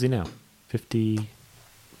 How old is he now? 50.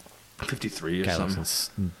 53 or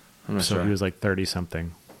something. I'm not so sure. He was like 30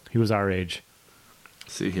 something. He was our age.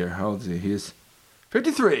 Let's see here. How old is he? He is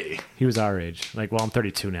 53. He was our age. Like, well, I'm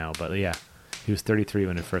 32 now, but yeah. He was 33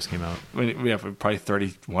 when it first came out. Yeah, probably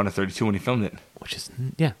 31 or 32 when he filmed it. Which is,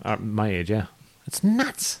 yeah, my age, yeah. It's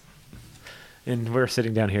nuts. And we're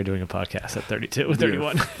sitting down here doing a podcast at 32,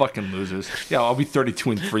 31. Fucking losers. Yeah, I'll be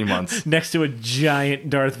 32 in 3 months. Next to a giant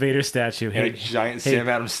Darth Vader statue. And a giant Sam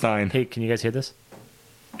Adams Stein. Hey, can you guys hear this?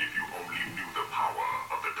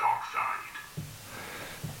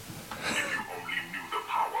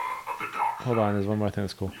 Hold on, there's one more thing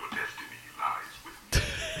that's cool.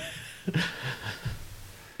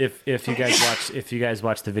 If you guys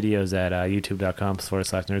watch the videos at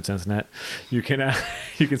youtube.com/nerdsensenet, you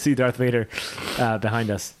can see Darth Vader behind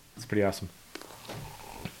us. It's pretty awesome.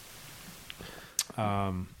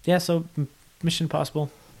 Yeah, so Mission Impossible.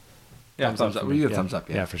 Yeah, thumbs up. We get thumbs up.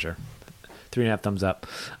 Yeah, for sure. 3.5 thumbs up.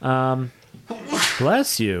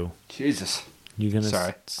 Bless you. Jesus. You gonna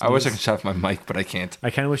Sorry. sneeze? I wish I could shut off my mic, but I can't. I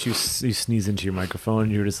kind of wish you sneeze into your microphone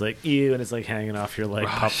and you were just like, ew, and it's like hanging off your like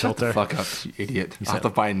pop shut filter. the fuck up, you idiot. I'll have to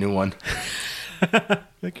buy a new one.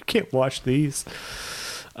 Like, you can't watch these.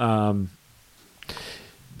 So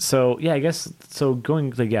yeah, I guess so.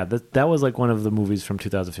 Going like that was like one of the movies from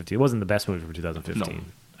 2015. It wasn't the best movie from 2015.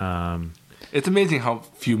 No. It's amazing how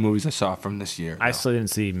few movies I saw from this year. I still didn't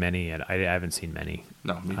see many yet. I haven't seen many.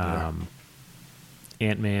 No, me neither.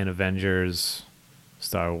 Ant-Man, Avengers,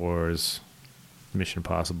 Star Wars, Mission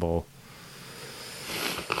Impossible.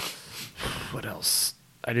 What else?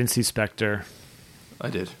 I didn't see Spectre. I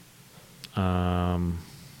did. I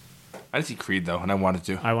didn't see Creed though, and I wanted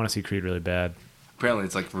to. I want to see Creed really bad. Apparently,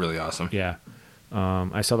 it's like really awesome. Yeah.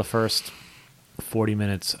 I saw the first 40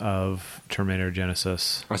 minutes of Terminator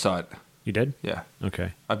Genesis. I saw it. You did? Yeah.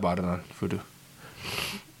 Okay. I bought it on Vudu.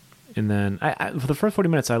 And then for the first 40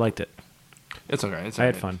 minutes, I liked it. It's okay. I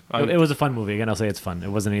had fun. It was a fun movie. Again, I'll say it's fun. It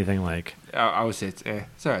wasn't anything like... I would say it's all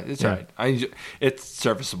right. It's all right. It's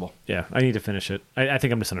serviceable. Yeah, I need to finish it. I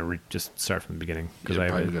think I'm just going to just start from the beginning.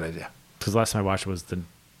 Probably a good idea. Because last time I watched it was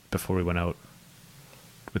before we went out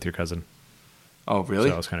with your cousin. Oh, really?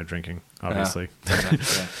 So I was kind of drinking, obviously.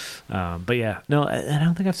 Yeah. But yeah, no, I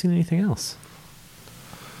don't think I've seen anything else.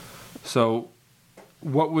 So,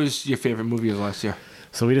 what was your favorite movie of last year?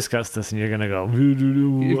 So we discussed this, and you're gonna go,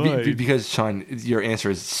 why? Because Sean, your answer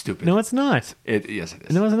is stupid. No, it's not. Yes, it is.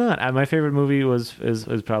 No, it's not. My favorite movie is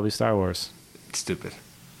probably Star Wars. It's stupid.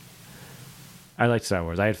 I liked Star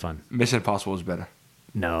Wars. I had fun. Mission Impossible was better.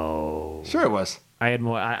 No, Sure, it was. I had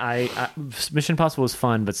more. I Mission Impossible was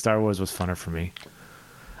fun, but Star Wars was funner for me.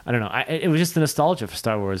 I don't know. It was just the nostalgia for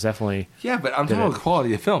Star Wars, definitely. Yeah, but I'm talking about the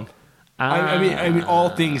quality of film. I mean, all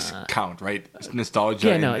things count, right? It's nostalgia.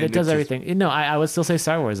 Yeah, no, it does everything. No, I would still say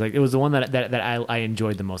Star Wars. Like, it was the one that I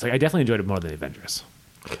enjoyed the most. Like, I definitely enjoyed it more than the Avengers.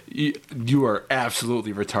 You are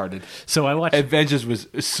absolutely retarded. So I watched Avengers was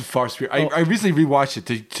far superior. I recently rewatched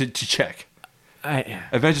it to check.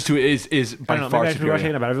 Avengers 2 is by far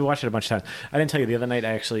superior. I've watched it a bunch of times. I didn't tell you the other night. I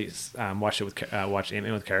actually watched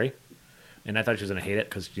Ant-Man with Carrie. And I thought she was gonna hate it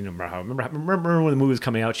because remember when the movie was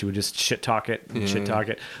coming out, she would just shit talk it.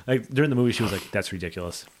 Like during the movie, she was like, "That's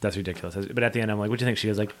ridiculous. That's ridiculous." But at the end, I'm like, "What do you think?" She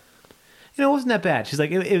was like, "It wasn't that bad." She's like,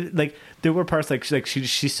 "Like there were parts like she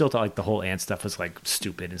still thought like the whole ant stuff was like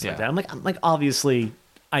stupid and stuff like that." I'm like, obviously,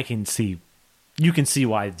 you can see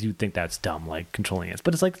why you think that's dumb, like controlling ants.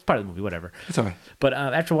 But it's like it's part of the movie, whatever. It's okay. But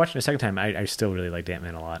after watching it a second time, I still really liked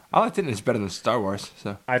Ant-Man a lot. I liked it. It's better than Star Wars.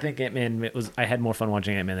 So I think Ant-Man I had more fun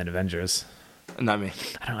watching Ant-Man than Avengers. Not me.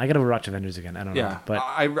 I don't know. I gotta watch Avengers again. I don't know. But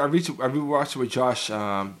I rewatched it with Josh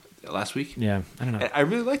last week. Yeah, I don't know. I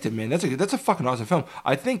really liked it, man. That's a fucking awesome film.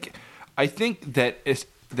 I think that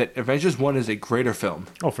that Avengers 1 is a greater film.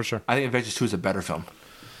 Oh, for sure. I think Avengers 2 is a better film.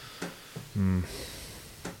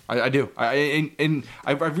 I do. And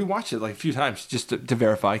I've rewatched it like a few times just to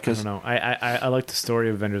verify. Cause I don't know. I like the story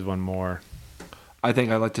of Avengers 1 more. I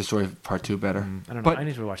think I like the story of part 2 better. I don't know. I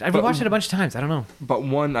need to rewatch it. I've rewatched it a bunch of times. I don't know. But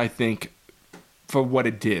 1, I think, for what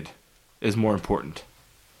it did, is more important.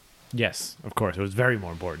 Yes, of course. It was very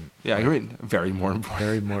more important. Yeah, I agree. Very more important.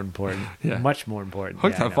 Very more important. Yeah. Much more important.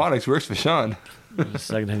 Hooked on Phonics works for Sean. The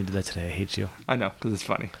second time you did that today, I hate you. I know, because it's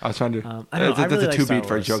funny. I was trying to... I don't know. That's really a like 2-beat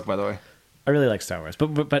for a Wars. joke, by the way. I really like Star Wars.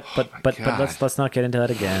 But God. let's not get into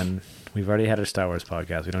that again. We've already had a Star Wars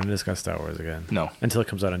podcast. We don't need to discuss Star Wars again. No. Until it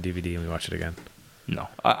comes out on DVD and we watch it again. No.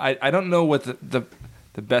 I don't know what the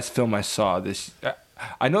best film I saw this...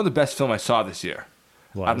 I know the best film I saw this year.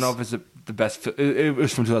 Was. I don't know if it's the best... It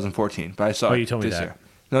was from 2014, but I saw it you told me this that. year.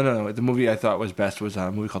 No. The movie I thought was best was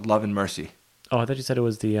a movie called Love and Mercy. Oh, I thought you said it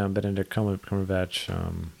was the Benedict Cumberbatch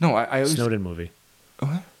No, I always... Snowden movie.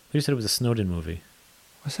 What? You said it was a Snowden movie.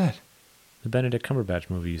 What's that? The Benedict Cumberbatch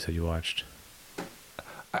movie you said you watched.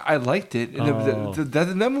 I liked it. Oh.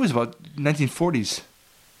 That movie was about 1940s.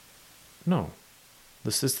 No.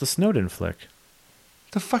 This is the Snowden flick.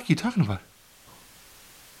 The fuck are you talking about?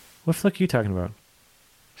 What flick are you talking about?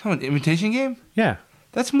 Talking about Imitation Game? Yeah.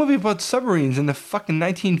 That's a movie about submarines in the fucking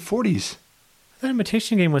 1940s. That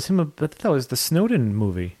Imitation Game was him, but that was the Snowden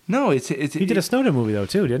movie. No, it's He did a Snowden movie, though,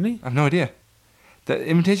 too, didn't he? I have no idea. The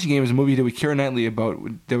Imitation Game is a movie that with Keira Knightley about...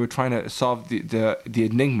 They were trying to solve the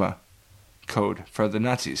Enigma code for the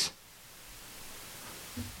Nazis.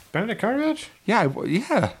 Benedict Cumberbatch?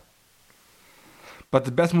 Yeah. But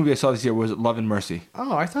the best movie I saw this year was Love and Mercy.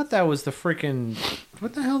 Oh, I thought that was the freaking...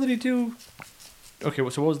 What the hell did he do? Okay,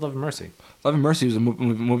 so what was Love and Mercy? Love and Mercy was a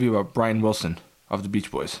movie about Brian Wilson of the Beach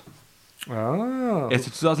Boys. Oh. It's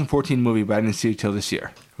a 2014 movie, but I didn't see it till this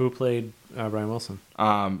year. Who played Brian Wilson?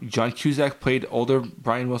 John Cusack played older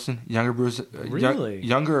Brian Wilson. Younger Bruce. Really?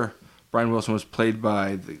 Younger Brian Wilson was played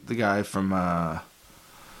by the guy from.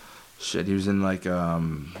 He was in like.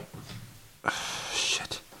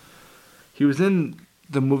 He was in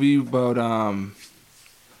the movie about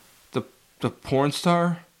the porn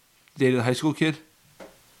star dated a high school kid,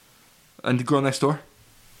 and the girl next door.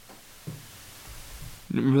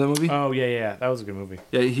 Remember that movie? Oh yeah, that was a good movie.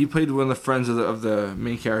 Yeah, he played one of the friends of the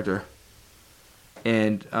main character,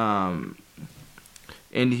 and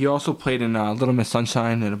he also played in Little Miss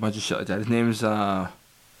Sunshine and a bunch of shit like that. His name is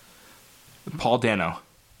Paul Dano.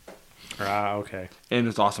 Okay. And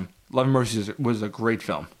it's awesome. Love and Mercy was a great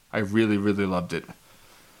film. I really, really loved it.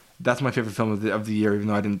 That's my favorite film of the year,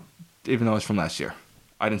 even though it's from last year.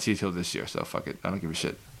 I didn't see it till this year, so fuck it. I don't give a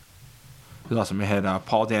shit. It was awesome. It had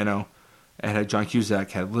Paul Dano. It had John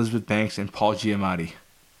Cusack, had Elizabeth Banks, and Paul Giamatti.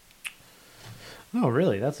 Oh,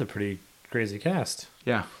 really? That's a pretty crazy cast.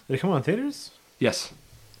 Yeah. Did it come out in theaters? Yes.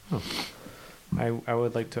 Oh. I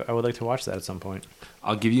would like to watch that at some point.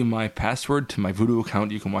 I'll give you my password to my Vudu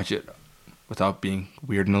account. You can watch it without being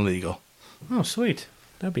weird and illegal. Oh, sweet.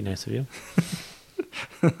 That'd be nice of you.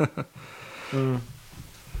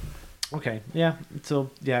 Okay. Yeah. So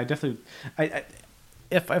yeah, I definitely.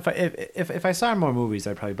 If I saw more movies,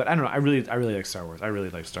 I'd probably. But I don't know. I really like Star Wars. I really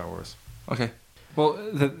like Star Wars. Okay. Well,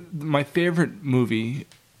 my favorite movie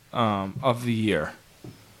of the year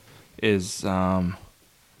is that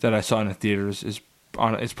I saw in the theaters is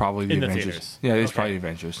probably the Avengers. Theaters. Yeah, it's probably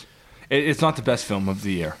Avengers. It's not the best film of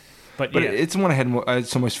the year, but yeah. It's one I had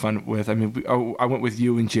so much fun with. I mean, I went with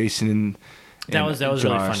you and Jason and. That was Josh.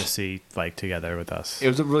 really fun to see together with us. It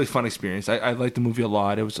was a really fun experience. I liked the movie a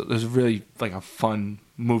lot. It was really like a fun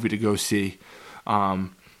movie to go see.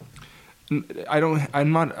 I'm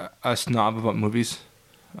not a snob about movies.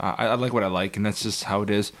 I like what I like, and that's just how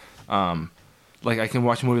it is. Like I can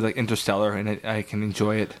watch a movie like Interstellar, and I can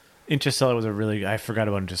enjoy it. Interstellar was I forgot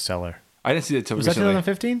about Interstellar. I didn't see it till was recently. that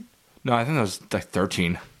 2015? No, I think that was like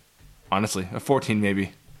 13. Honestly, 14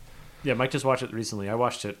 maybe. Yeah, Mike just watched it recently. I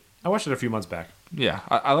watched it a few months back. Yeah,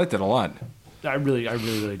 I liked it a lot. I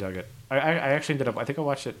really dug it. I actually ended up. I think I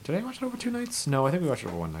watched it. Did I watch it over 2 nights? No, I think we watched it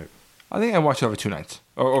over 1 night. I think I watched it over 2 nights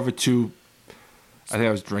or over 2. I think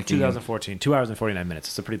I was drinking. 2014, 2 hours and 49 minutes.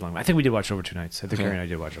 It's a pretty long. I think we did watch it over 2 nights. I think Carrie and I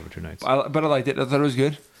did watch it over 2 nights. But I liked it. I thought it was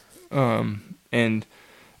good. And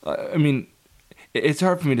I mean, it's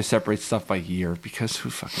hard for me to separate stuff by year because who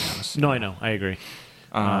fucking knows? No, I know. I agree.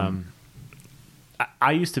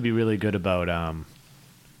 I used to be really good about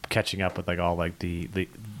catching up with like all like the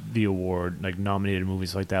award like nominated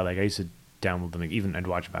movies like that. Like I used to download them even and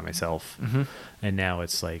watch it by myself. Mm-hmm. And now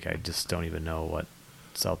it's like I just don't even know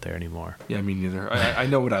what's out there anymore. Yeah, me neither. I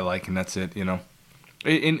know what I like and that's it. You know.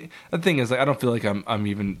 And the thing is, like, I don't feel like I'm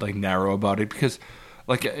even like narrow about it because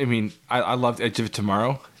Like, I mean, I loved Edge of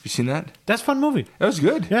Tomorrow. Have you seen that? That's a fun movie. That was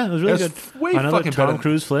good. Yeah, it was really good. Way Another fucking Tom better.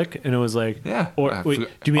 Cruise flick, and it was like, Yeah. Or wait, do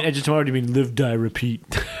you mean Edge of Tomorrow? Or do you mean Live, Die, Repeat?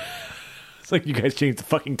 It's like you guys changed the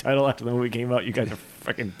fucking title after the movie came out. You guys are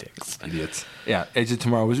fucking dicks. Idiots. Yeah, Edge of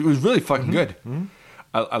Tomorrow was really fucking good. Mm-hmm.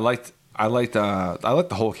 I liked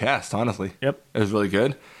the whole cast. Honestly. Yep. It was really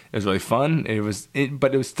good. It was really fun.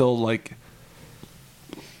 But it was still like.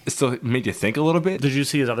 It still made you think a little bit. Did you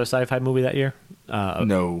see his other sci-fi movie that year?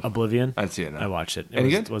 No. Oblivion. I didn't see it. No. I watched it. Any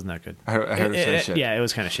good? It wasn't that good. I heard it was shit. Yeah, it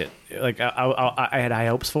was kind of shit. Like I had high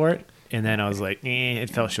hopes for it, and then I was like, it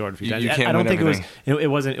fell short a few times. You can't I don't win think everything.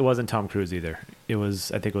 it wasn't Tom Cruise either. It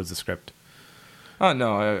was. I think it was the script. Oh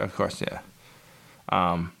no! Of course, yeah.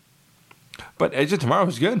 But Edge of Tomorrow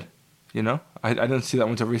was good. You know, I didn't see that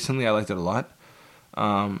one until recently. I liked it a lot.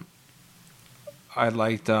 I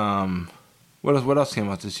liked what else came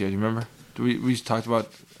out this year? Do you remember? We talked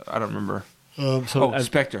about. I don't remember.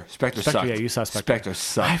 Spectre. Spectre sucked. Yeah, you saw Spectre. Spectre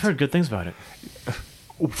sucked. I've heard good things about it.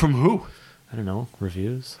 From who? I don't know.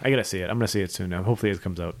 Reviews. I gotta see it. I'm gonna see it soon now. Hopefully it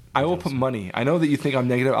comes out. I will put money. I know that you think I'm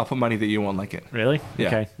negative. I'll put money that you won't like it. Really? Yeah.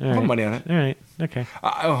 Okay. All I'll right. put money on it. All right. Okay.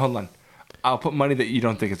 Hold on. I'll put money that you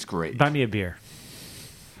don't think it's great. Buy me a beer.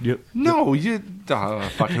 Yep. No, you.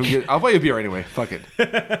 Fuck it. I'll buy you a beer anyway. Fuck it.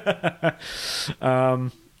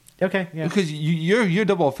 Okay. Yeah. Because you're a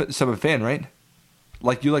Double Seven fan, right?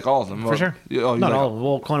 Like you like all of them For sure. Oh, Not all of them.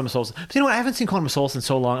 Well, Quantum of Solace. But you know what? I haven't seen Quantum of Solace in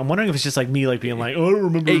so long. I'm wondering if it's just like me, like being like, oh, I don't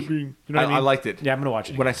remember it being. You know what I mean? I liked it. Yeah, I'm gonna watch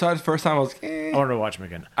it. When I saw it the first time, I was. I want to watch them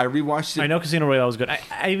again. I rewatched it. I know Casino Royale was good.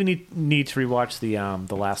 I even need to rewatch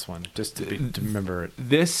the last one just to remember it.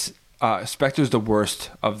 This Spectre's the worst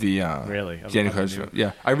of the Really? Of Daniel the Craig.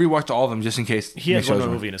 Yeah, I rewatched all of them just in case. He has make sure one I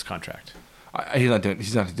more was movie in his contract. He's not doing.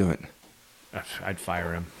 He's not to do it. I'd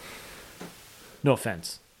fire him. No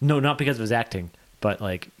offense. No, not because of his acting, but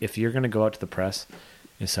like if you're gonna go out to the press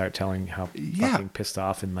and start telling how fucking pissed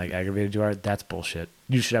off and like aggravated you are, that's bullshit.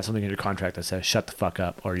 You should have something in your contract that says "shut the fuck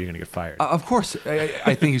up" or you're gonna get fired. Of course,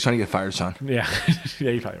 I think he's trying to get fired, Sean. Yeah, yeah,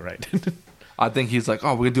 you're probably right. I think he's like,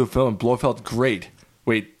 oh, we're gonna do a film. And Blofeld, great.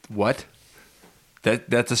 Wait, what?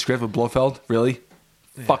 That's a script with Blofeld? Really?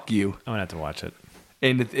 Yeah. Fuck you. I'm gonna have to watch it.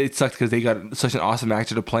 And it sucks because they got such an awesome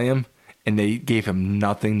actor to play him, and they gave him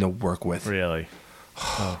nothing to work with. Really?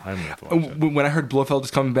 Oh, I'm gonna have to watch it. When I heard Blofeld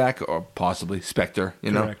is coming back, or possibly Spectre,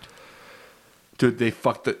 you know, dude, they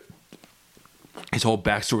fucked it. His whole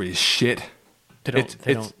backstory is shit.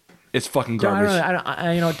 It's fucking garbage.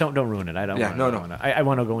 Don't ruin it. I don't. Yeah, no. I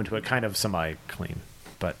want to go into it kind of semi clean,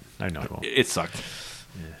 but I know I won't. It sucked.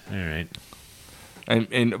 Yeah, all right.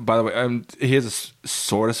 And by the way, here's a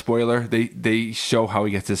sort of spoiler. They show how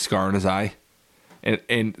he gets his scar on his eye,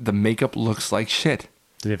 and the makeup looks like shit.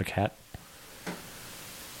 Does he have a cat?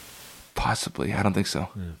 Possibly. I don't think so.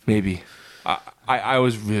 Yeah. Maybe. I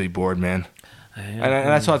was really bored, man. And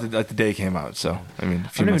I saw it the day it came out. So I mean, a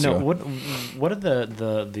few months ago. What are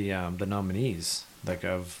the nominees like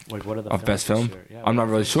of like what are the of best film? Yeah, I'm not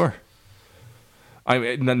really sure. I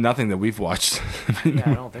mean, nothing that we've watched. Yeah,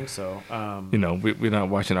 I don't think so. You know, we're not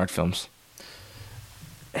watching art films.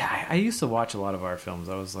 I used to watch a lot of art films.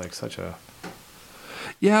 I was like such a.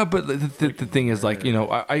 Yeah, but the thing is, like, you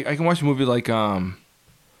know, I can watch a movie like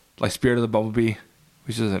Spirit of the Bumblebee,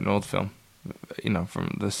 which is an old film, you know,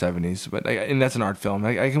 from the 70s. But and that's an art film.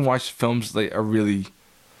 I can watch films that are really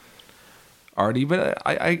arty, but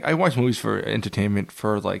I watch movies for entertainment.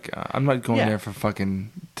 For like, I'm not going there for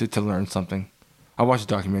fucking to learn something. I watch a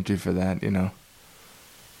documentary for that, you know.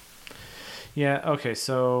 Yeah. Okay.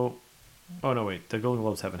 So, oh no, wait. The Golden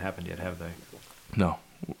Globes haven't happened yet, have they? No,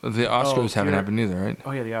 the Oscars haven't happened either, right?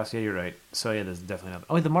 Oh yeah, the Oscars. Yeah, you're right. So yeah, there's definitely not.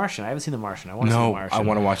 Oh, The Martian. I haven't seen The Martian. I want to see The Martian. I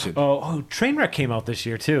want to watch it. Oh, Trainwreck came out this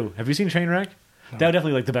year too. Have you seen Trainwreck? No. That was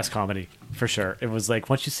definitely like the best comedy for sure. It was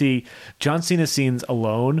like once you see John Cena scenes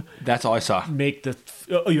alone. That's all I saw. Make the.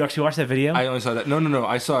 Oh, you actually watched that video? I only saw that. No.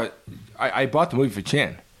 I saw it. I bought the movie for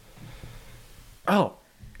Chan. Oh.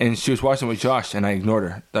 And she was watching with Josh, and I ignored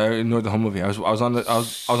her. I ignored the whole movie. I was on my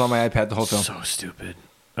iPad the whole film. So stupid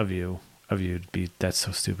of you. That's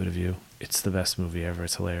so stupid of you. It's the best movie ever.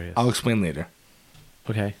 It's hilarious. I'll explain later.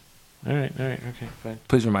 Okay. All right. Okay. Fine.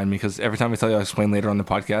 Please remind me, because every time I tell you I'll explain later on the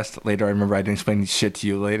podcast, later I remember I didn't explain shit to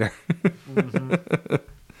you later. Mm-hmm.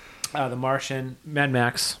 The Martian, Mad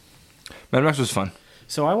Max. Mad Max was fun.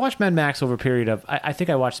 So I watched Mad Max over a period of. I think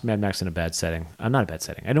I watched Mad Max in a bad setting. Not a bad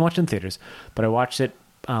setting. I didn't watch it in theaters, but I watched it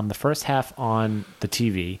the first half on the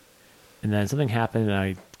TV, and then something happened and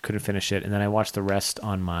I couldn't finish it, and then I watched the rest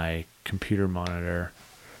on my computer monitor,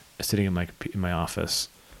 sitting in my office.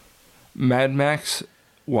 Mad Max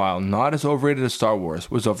while not as overrated as Star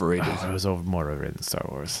Wars, was overrated. Oh, it was more overrated than Star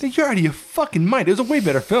Wars. You're out of your fucking mind. It was a way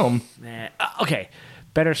better film. Nah, okay,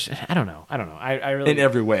 better. I don't know. I really in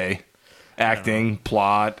every way, acting,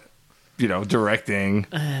 plot, directing.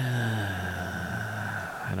 I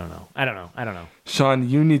don't know. Sean,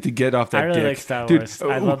 you need to get off that. I really dick. like Star Wars. Dude,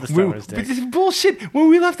 I love the Star Wars dick. But this is bullshit. When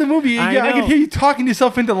we left the movie, I could hear you talking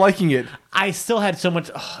yourself into liking it. I still had so much.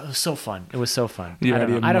 Oh, it was so fun. It was so fun.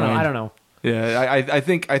 Yeah, I don't know. Yeah, I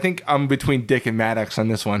think I'm between Dick and Maddox on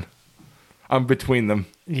this one. I'm between them.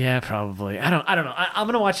 Yeah, probably. I don't know. I'm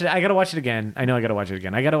gonna watch it. I gotta watch it again. I know I gotta watch it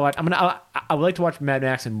again. I would like to watch Mad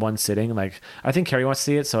Max in one sitting. Like, I think Carrie wants to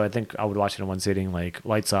see it, so I think I would watch it in one sitting. Like,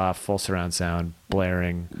 lights off, full surround sound,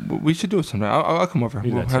 blaring. We should do it sometime. I'll come over.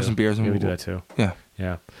 We'll have some beers and we do that too. Yeah.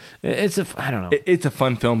 Yeah. I don't know. It's a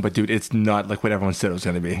fun film, but dude, it's not like what everyone said it was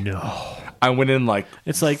gonna be. No. I went in like,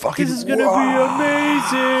 it's like, this is gonna be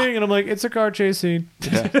amazing, and I'm like, it's a car chase scene.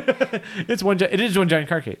 Yeah. It is one giant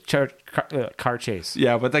car chase.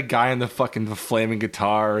 Yeah, but that guy and the flaming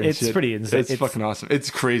guitar and it's shit, pretty insane. It's fucking awesome. It's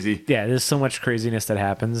crazy. Yeah, there's so much craziness that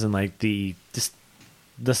happens, and like the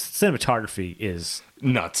cinematography is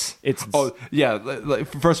nuts. It's yeah. Like,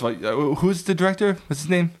 first of all, who's the director? What's his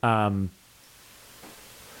name? I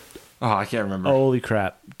can't remember. Holy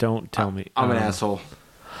crap! Don't tell me. I'm an asshole.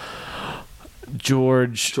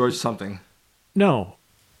 George something. No.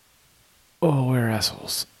 Oh, we're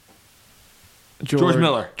assholes. George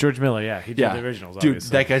Miller. George Miller, yeah. He did the originals, dude,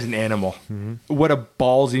 obviously. that guy's an animal. Mm-hmm. What a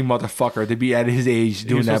ballsy motherfucker to be at his age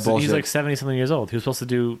doing that bullshit. He's like 70-something years old. He was supposed to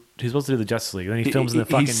do the Justice League. Then he films in the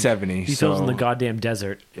fucking... He's 70. He films in the goddamn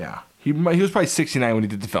desert. Yeah. He was probably 69 when he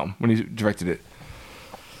did the film, when he directed it.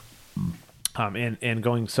 And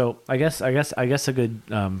going... So, I guess a good...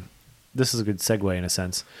 this is a good segue in a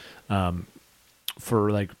sense. For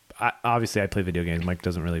like... obviously, I play video games. Mike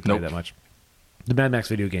doesn't really play that much. The Mad Max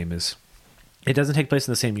video game is... It doesn't take place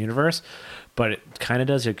in the same universe, but it kind of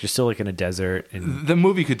does. You're still like in a desert. And the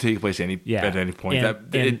movie could take place at any point.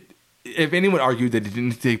 If anyone argued that it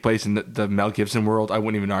didn't take place in the Mel Gibson world, I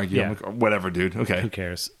wouldn't even argue. Yeah. I'm like, whatever, dude. Okay. Who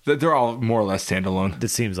cares? They're all more or less standalone. It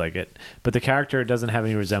seems like it. But the character doesn't have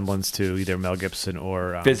any resemblance to either Mel Gibson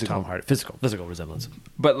or Tom Hardy. Physical resemblance.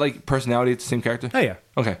 But like personality, it's the same character? Oh, yeah.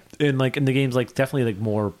 Okay. And like in the games, like definitely like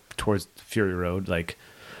more towards Fury Road, like...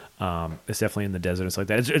 it's definitely in the desert. It's like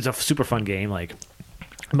that. It's a super fun game. Like,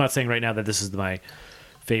 I'm not saying right now that this is my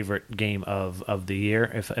favorite game of the year.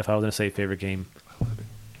 If I was going to say favorite game,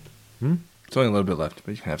 It's only a little bit left,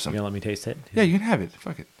 but you can have some. You gonna let me taste it? Yeah, you can have it.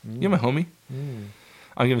 Fuck it. You're my homie.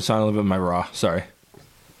 I'm giving Sean a little bit of my raw. Sorry.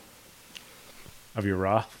 Of your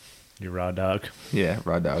raw dog. Yeah,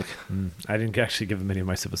 raw dog. I didn't actually give him any of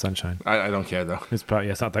my Sip of Sunshine. I don't care though. It's probably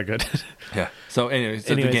it's not that good. Yeah. So anyways,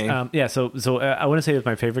 the game. So I wouldn't say it's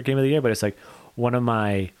my favorite game of the year, but it's like one of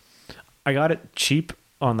my. I got it cheap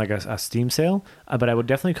on like a Steam sale, but I would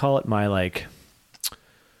definitely call it my like,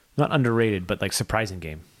 not underrated, but like surprising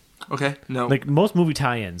game. Okay. No. Like most movie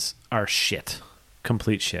tie-ins are shit,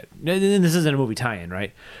 complete shit. And this isn't a movie tie-in,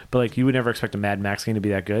 right? But like you would never expect a Mad Max game to be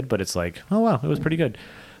that good, but it's like, oh wow, it was pretty good.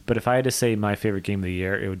 But if I had to say my favorite game of the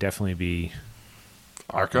year, it would definitely be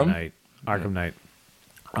Arkham Knight.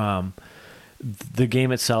 The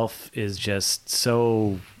game itself is just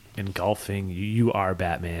so engulfing. You are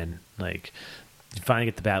Batman. Like, you finally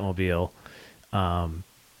get the Batmobile.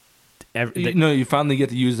 You finally get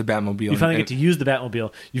to use the Batmobile. You finally get to use the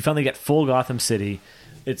Batmobile. You finally get full Gotham City.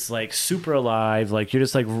 It's like super alive. Like you're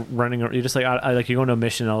just like running. You're just like like you're going to a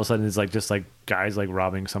mission. And all of a sudden, it's like just like guys like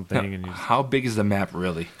robbing something. And how big is the map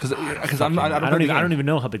really? Because I don't even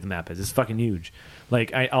know how big the map is. It's fucking huge.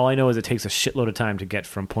 Like all I know is it takes a shitload of time to get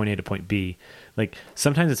from point A to point B. Like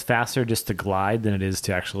sometimes it's faster just to glide than it is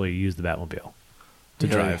to actually use the Batmobile to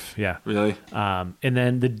drive. Yeah, really. And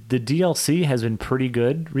then the DLC has been pretty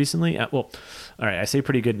good recently. All right, I say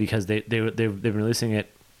pretty good because they've been releasing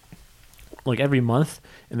it like every month,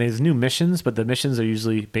 and there's new missions, but the missions are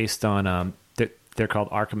usually based on they're called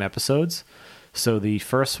Arkham episodes. So the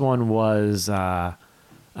first one was called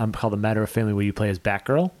The Matter of Family, where you play as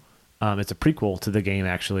Batgirl. It's a prequel to the game,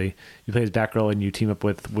 actually. You play as Batgirl and you team up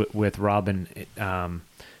with Robin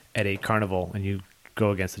at a carnival, and you go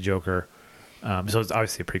against the Joker. So it's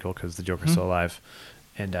obviously a prequel because the Joker's still alive.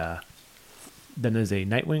 And then there's a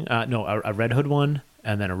Nightwing, a Red Hood one,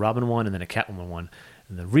 and then a Robin one, and then a Catwoman one.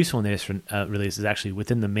 And the recent one they just released is actually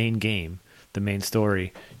within the main game, the main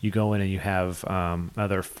story. You go in and you have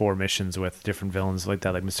other 4 missions with different villains like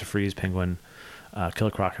that, like Mr. Freeze, Penguin,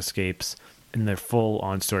 Killer Croc escapes, and they're full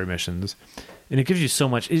on story missions. And it gives you so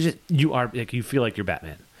much. It's just you feel like you're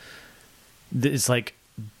Batman. It's like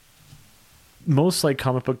most like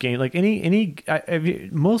comic book game, like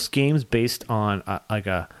most games based on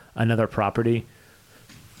another property,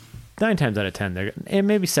 9 times out of 10 and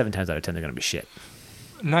maybe 7 times out of 10 they're gonna be shit.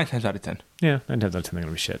 9 times out of 10. Yeah, 9 times out of 10 they're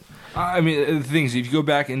gonna be shit. I mean, the thing is, if you go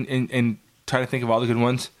back and try to think of all the good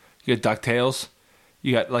ones, you got DuckTales,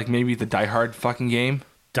 you got like maybe the Die Hard fucking game.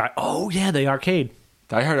 Oh yeah, the arcade.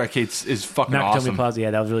 Die Hard Arcade is fucking Nakatomi awesome. Plaza,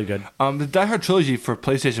 yeah, that was really good. The Die Hard trilogy for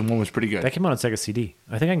PlayStation 1 was pretty good. That came out on Sega CD.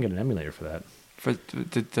 I think I can get an emulator for that. For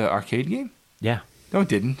the arcade game? Yeah. No, it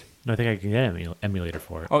didn't. No, I think I can get an emulator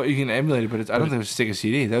for it. Oh, you can emulate it, but I don't think it was Sega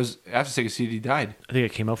CD. That was after Sega CD died. I think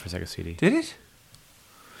it came out for Sega CD. Did it?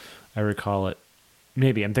 I recall it.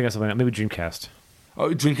 Maybe. I'm thinking of something. Maybe Dreamcast. Oh,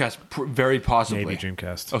 Dreamcast, very possibly. Maybe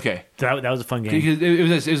Dreamcast. Okay. That was a fun game. Because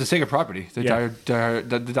it was a Sega property. The Yeah.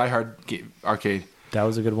 Die Hard arcade. That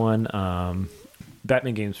was a good one.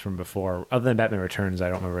 Batman games from before. Other than Batman Returns, I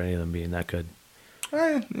don't remember any of them being that good.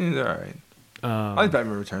 They're all right. I like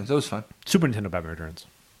Batman Returns. That was fun. Super Nintendo Batman Returns.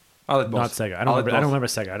 I like both. Not Sega. I don't remember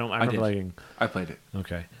Sega. I remember liking. I played it.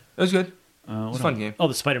 Okay. It was good. It was a fun game. Oh,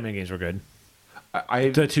 the Spider-Man games were good.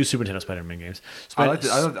 The 2 Super Nintendo Spider-Man games. I like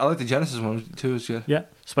the Genesis one too. It was good. Yeah,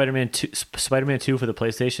 Spider-Man 2 for the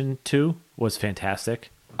PlayStation 2 was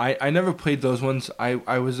fantastic. I never played those ones. I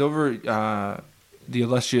was over the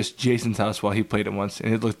illustrious Jason's house while he played it once,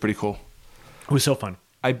 and it looked pretty cool. It was so fun.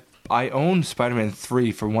 I owned Spider-Man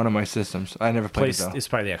 3 for one of my systems. I never played it though. It's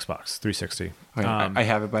probably the Xbox 360. Okay, I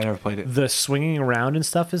have it, but I never played it. The swinging around and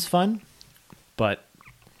stuff is fun, but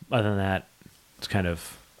other than that, it's kind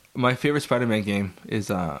of... My favorite Spider-Man game is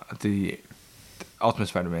the Ultimate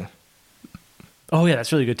Spider-Man. Oh yeah,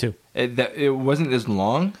 that's really good too. It wasn't as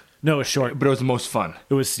long. No, it was short, but it was the most fun.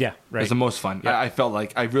 It was right. It was the most fun. Yep.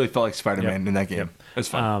 I really felt like Spider-Man in that game. Yep. It was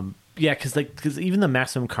fun. Yeah, because even the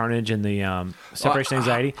Maximum Carnage and the Separation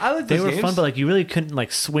Anxiety, I like they those were games. fun, but like you really couldn't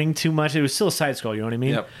like swing too much. It was still a side scroll. You know what I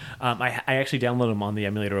mean? Yep. I actually downloaded them on the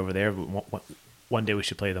emulator over there. One day we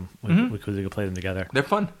should play them because we could play them together. They're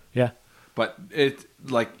fun. Yeah, but it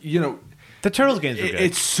the Turtles games are good.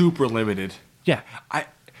 It's super limited. Yeah,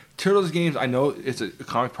 Turtles games. I know it's a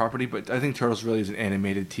comic property, but I think Turtles really is an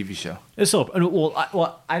animated TV show. It's so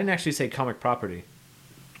I didn't actually say comic property.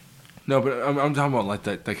 No, but I'm talking about like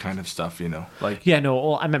that kind of stuff, like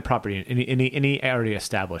I meant property. Any already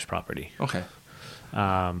established property. Okay.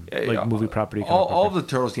 Movie property. All the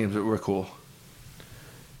Turtles games were cool.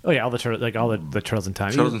 Oh yeah, all the Turtles in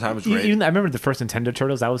Time. Turtles in Time was great. Even I remember the first Nintendo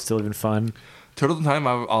Turtles. That was still even fun. Turtles in Time.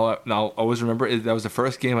 I'll always remember that was the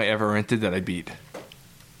first game I ever rented that I beat.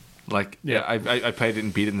 Like I played it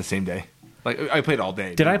and beat it in the same day. Like I played all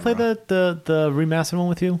day. Did I play the remastered one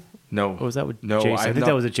with you? No. Or was that with no, Jason? I think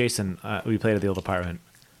that was a Jason. We played at the old apartment.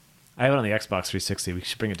 I have it on the Xbox 360. We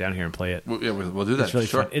should bring it down here and play it. We'll do that. It's really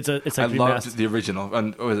sure. fun. It's like I loved the original.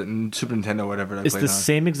 And was it Super Nintendo? Whatever. It's the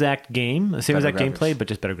same exact game, the same exact gameplay, but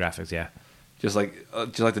just better graphics. Yeah. Just like the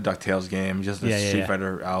DuckTales game, just the Street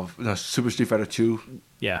Fighter, Super Street Fighter 2.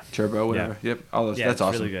 Yeah. Turbo, whatever. Yeah. Yep. All those. Yeah, that's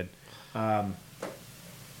awesome. Really good.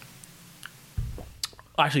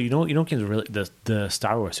 Actually, you know games are really the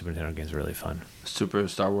Star Wars Super Nintendo games are really fun. Super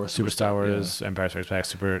Star Wars, Empire Strikes Back,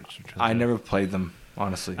 Super. I never played them,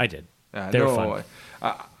 honestly. I did. They were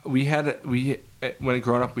fun. When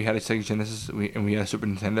growing up, we had a Sega Genesis and we had a Super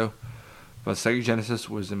Nintendo, but Sega Genesis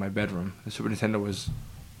was in my bedroom. The Super Nintendo was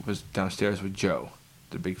downstairs with Joe,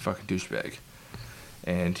 the big fucking douchebag,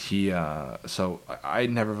 and he. So I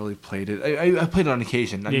never really played it. I played it on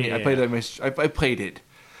occasion. I played it. I played it.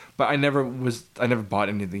 But I never bought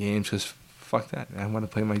any of the games because fuck that. I want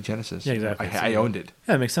to play my Genesis. Yeah, exactly. I owned it.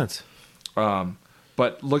 Yeah, that makes sense.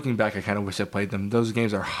 But looking back, I kind of wish I played them. Those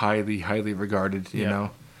games are highly, highly regarded, you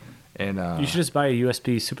know. And you should just buy a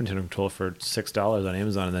USB Super Nintendo controller for $6 on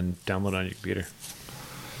Amazon and then download it on your computer.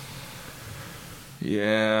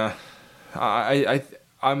 Yeah,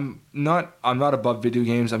 I'm not above video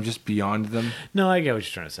games. I'm just beyond them. No, I get what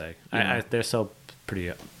you're trying to say. Yeah. They're so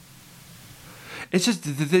pretty.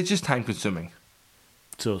 They're just time consuming.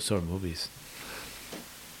 So are movies.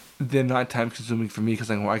 They're not time consuming for me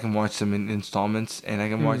because I can watch them in installments and I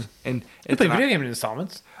can watch and you play video game in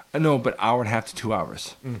installments. No, but hour and a half to 2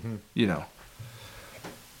 hours. Mm-hmm. You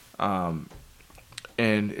know.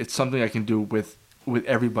 And it's something I can do with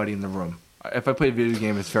everybody in the room. If I play a video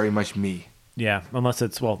game, it's very much me. Yeah, unless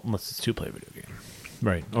it's 2-player video game,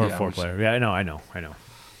 right? Or a 4-player. Yeah, I know.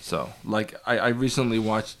 So, like, I recently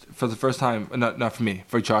watched for the first time, not for me,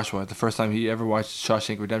 for Joshua, the first time he ever watched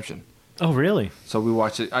Shawshank Redemption. Oh, really? So we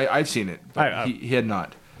watched it. I've seen it, but he had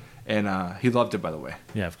not, and he loved it, by the way.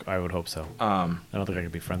 Yeah, I would hope so. I don't think I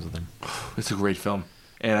could be friends with him. It's a great film,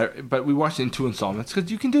 but we watched it in 2 installments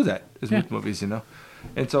because you can do that with movies, you know.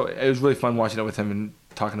 And so it was really fun watching it with him and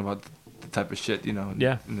talking about the type of shit, you know,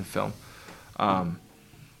 in the film.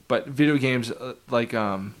 But video games,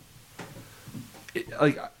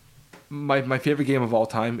 my favorite game of all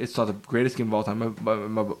time, it's not the greatest game of all time,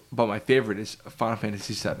 but my favorite is Final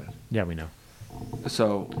Fantasy VII. Yeah, we know.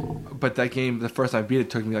 So, but that game, the first time I beat it,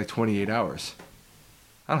 took me like 28 hours.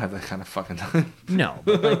 I don't have that kind of fucking time. No.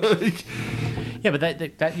 But like, yeah, but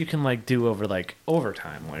that you can like do over like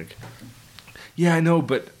overtime. Like, yeah, I know,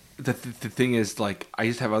 but the thing is, like, I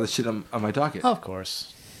just have other shit on my docket. of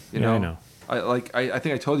course. You know? I know. I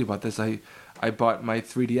think I told you about this. I bought my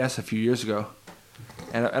 3DS a few years ago,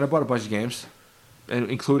 and I bought a bunch of games, and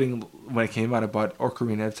including when it came out, I bought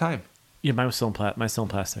Ocarina of Time. Yeah, mine was still in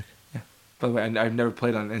plastic. Yeah. By the way, I've never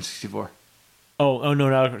played on N64. Oh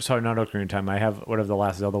no, sorry, not Ocarina of Time. I have whatever the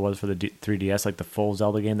last Zelda was for the 3DS, like the full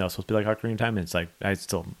Zelda game that was supposed to be like Ocarina of Time, and it's like it's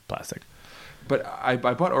still plastic. But I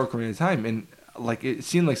bought Ocarina of Time, and like it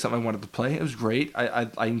seemed like something I wanted to play. It was great.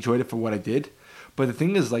 I enjoyed it for what I did. But the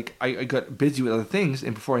thing is, like, I got busy with other things,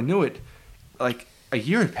 and before I knew it, like a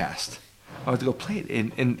year had passed. I had to go play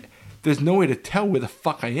it, and there's no way to tell where the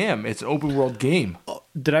fuck I am. It's an open world game.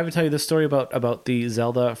 Did I ever tell you this story about the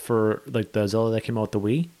Zelda for like the Zelda that came out with the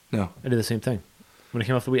Wii? No, I did the same thing. When it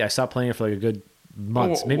came off the Wii, I stopped playing it for like a good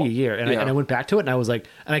months, maybe a year, and I went back to it, and I was like,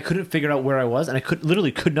 and I couldn't figure out where I was, and I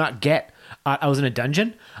could not get. I was in a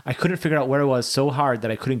dungeon. I couldn't figure out where I was so hard that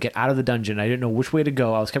I couldn't get out of the dungeon. I didn't know which way to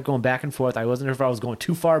go. I kept going back and forth. I wasn't sure if I was going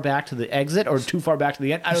too far back to the exit or too far back to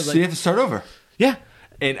the end. I was so you have to start over. Yeah.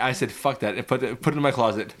 And I said, "Fuck that!" and put it in my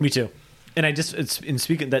closet. Me too. And it's in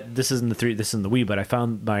speaking that this isn't the Wii, but I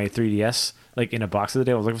found my 3DS like in a box the other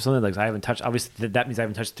day. I was looking for something like I haven't touched. Obviously, that means I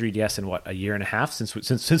haven't touched 3DS in what, a year and a half since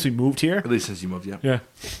we moved here. At least since you moved, yeah. Yeah.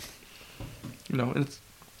 You know, and it's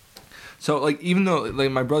so like even though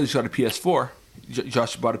like my brother just got a PS4,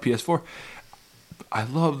 Josh bought a PS4. I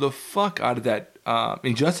love the fuck out of that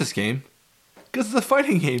Injustice game because it's a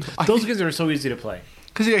fighting game. Those games are so easy to play.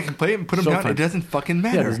 Because I can play it and put them down. Fun. It doesn't fucking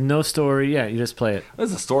matter. Yeah, there's no story. Yeah, you just play it.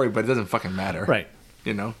 There's a story, but it doesn't fucking matter. Right.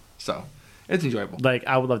 You know? So, it's enjoyable. Like,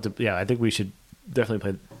 I would love to... Yeah, I think we should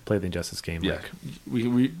definitely play the Injustice game. Yeah.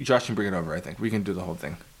 Like. Josh can bring it over, I think. We can do the whole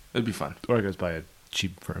thing. It'd be fun. Or I goes buy a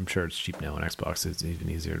cheap... I'm sure it's cheap now on Xbox. It's even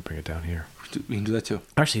easier to bring it down here. We can do that, too.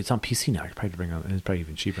 Actually, it's on PC now. I could probably bring it on... It's probably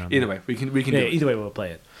even cheaper on Either way, we can do it. Either way, we'll play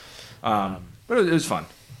it. But it was fun.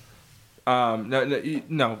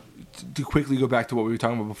 No. To quickly go back to what we were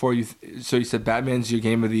talking about before, so you said Batman's your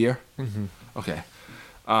game of the year? Mm-hmm. Okay.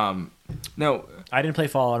 No, I didn't play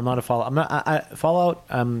Fallout. I'm not a Fallout. I'm not Fallout.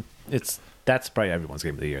 That's probably everyone's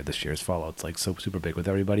game of the year this year. Fallout's like so super big with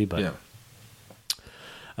everybody, but yeah.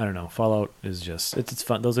 I don't know. Fallout is just it's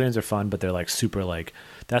fun. Those games are fun, but they're like super like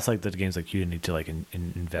that's like the games like you need to like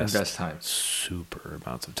invest time, super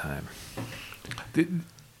amounts of time.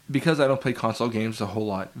 Because I don't play console games a whole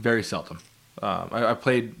lot, very seldom. I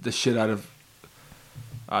played the shit out of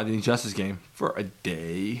the Injustice game for a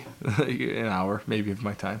day, an hour maybe of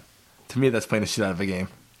my time. To me, that's playing the shit out of a game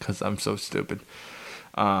because I'm so stupid.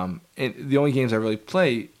 And the only games I really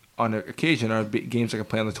play on occasion are games I can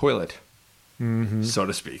play on the toilet, so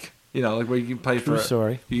to speak. You know, like where you can play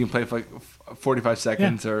you can play for like 45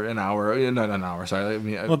 seconds or an hour. Not an hour, sorry. I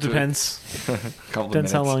mean, well, it depends. A couple of minutes.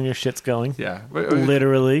 Depends how long your shit's going. Yeah.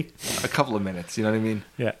 Literally. A couple of minutes, you know what I mean?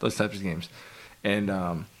 Yeah. Those types of games.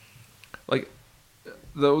 And, like,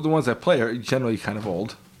 the ones I play are generally kind of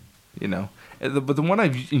old, you know? But the one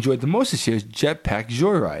I've enjoyed the most this year is Jetpack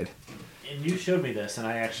Joyride. And you showed me this, and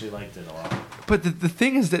I actually liked it a lot. But the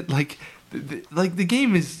thing is that, like, the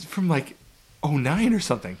game is from, like, 2009 or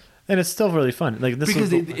something. And it's still really fun, like this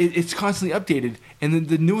because it's constantly updated, and then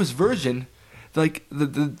the newest version, like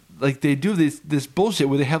they do this bullshit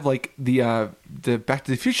where they have like the Back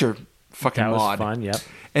to the Future fucking that was mod. Fun, yep.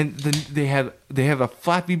 And then they have a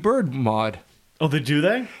Flappy Bird mod. Oh, do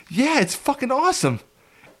they? Yeah, it's fucking awesome.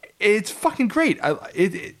 It's fucking great.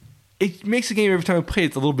 It makes the game every time I play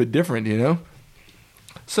it's a little bit different, you know.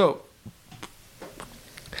 So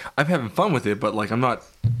I'm having fun with it, but like I'm not.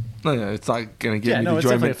 No, it's not going to give me the enjoyment. It's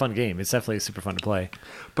definitely a fun game. It's definitely super fun to play.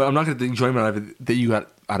 But I'm not going to get the enjoyment out of it that you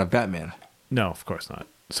got out of Batman. No, of course not.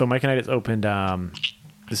 So Mike and I just opened,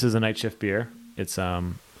 this is a Night Shift beer. It's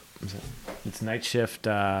Night Shift,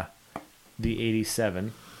 the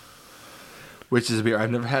 87. Which is a beer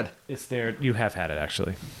I've never had. It's there. You have had it,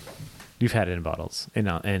 actually. You've had it in bottles, in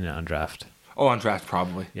on draft. Oh, on draft,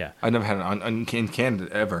 probably. Yeah. I've never had it in Canada,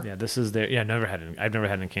 ever. Yeah, this is there. Yeah, I've never had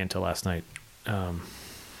it in can until last night.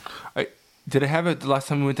 Did I have it the last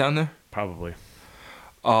time we went down there? Probably.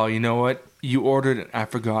 Oh, you know what? You ordered it. I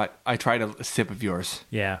forgot. I tried a sip of yours.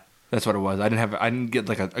 Yeah. That's what it was. I didn't get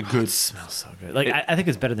like a good. It smells so good. Like I think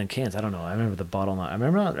it's better than cans. I don't know. I remember the bottle. I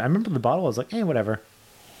remember the bottle. I was like, whatever.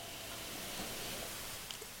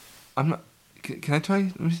 I'm not. Can I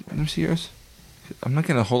try? Let me see yours. I'm not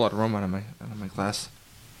getting a whole lot of aroma out of my glass.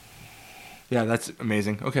 Yeah, that's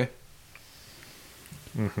amazing. Okay.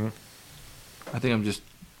 Mm-hmm. I think I'm just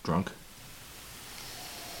drunk.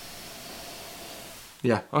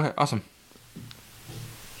 Yeah. Okay. Awesome.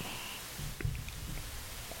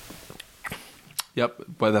 Yep.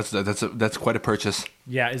 But that's quite a purchase.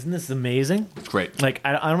 Yeah, isn't this amazing? It's great. Like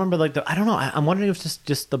I remember like I don't know. I'm wondering if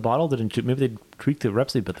just the bottle didn't. Maybe they tweaked the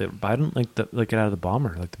Repsy, but I didn't like it out of the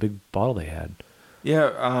bomber, like the big bottle they had.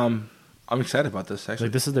 Yeah. I'm excited about this actually.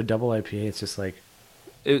 Like this is their double IPA. It's just like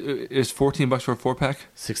it's $14 for a 4-pack.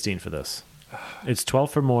 16 for this. It's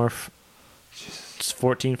 12 for Morph. It's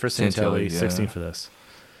 14 for Santilli. Yeah. 16 for this.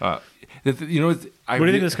 You know, what do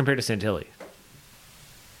you think of this compared to Santilli?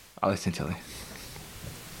 I like Santilli.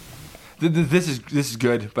 This is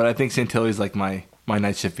good, but I think Santilli is like my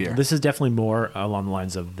night shift beer. This is definitely more along the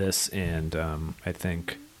lines of this, and I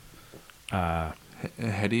think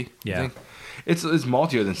Heady. Yeah, I think. It's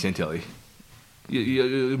maltier than Santilli.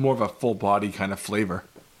 More of a full body kind of flavor.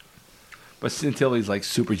 But Santilli's like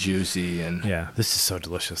super juicy and yeah, this is so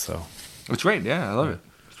delicious though. It's great. Yeah, I love it.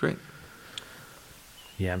 It's great.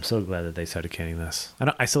 Yeah, I'm so glad that they started canning this.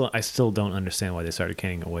 I still don't understand why they started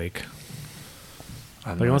canning Awake.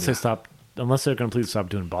 Like unless they're going to please stop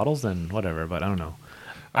doing bottles, then whatever. But I don't know.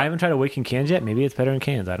 I haven't tried Awake in cans yet. Maybe it's better in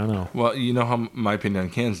cans. I don't know. Well, you know how my opinion on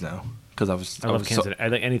cans now, because I love cans. I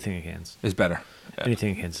like anything in cans. It's better.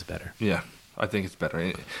 Anything in cans is better. Yeah, I think it's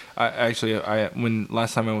better. When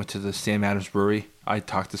last time I went to the Sam Adams Brewery, I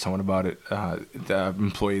talked to someone about it, the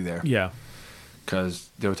employee there. Yeah, because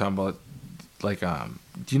they were talking about like, do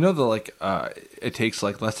you know it takes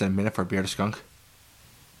like less than a minute for a beer to skunk?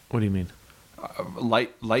 What do you mean?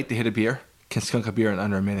 Light to hit a beer can skunk a beer in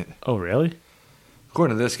under a minute. Oh, really?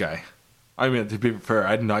 According to this guy. I mean, to be fair,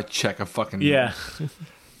 I did not check a fucking... Yeah.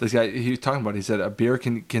 This guy, he was talking about, he said a beer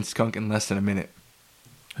can skunk in less than a minute.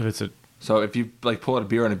 So if you like pull out a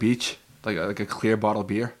beer on a beach, like a clear bottle of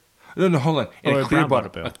beer. No, hold on. A clear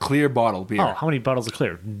bottle. A clear bottle beer. Oh, how many bottles of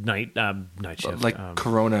clear? Night shift. Like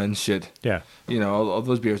Corona and shit. Yeah. You know, all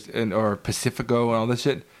those beers, or Pacifico and all this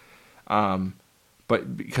shit.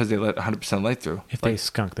 But because they let 100% light through. If they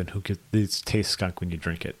skunk, then who gives these taste skunk when you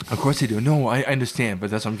drink it? Of course they do. No, I understand, but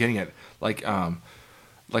that's what I'm getting at. I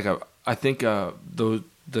think the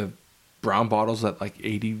brown bottles at like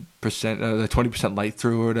 80%, the 20% light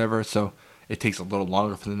through or whatever, so it takes a little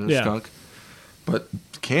longer for them to skunk. But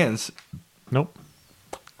cans, nope.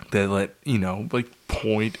 They let like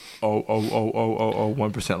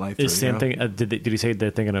 0.00001% light through. Is Sam thing? Did he say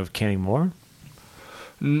they're thinking of canning more?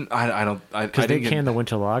 I don't. Because they can the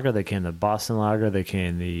winter lager, they can the Boston lager, they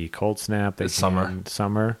can the cold snap, they can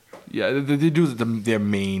summer. Yeah, they do their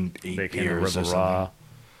main 8 they can beers the Rebel Raw.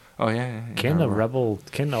 Oh yeah. Can the Rebel?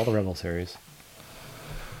 Can all the Rebel series?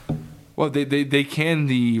 Well, they can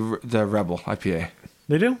the Rebel IPA.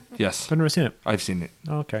 They do? Yes. I've never seen it. I've seen it.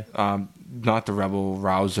 Oh, okay. Not the Rebel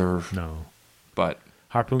Rouser. No. But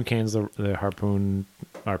Harpoon cans the Harpoon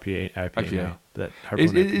IPA. That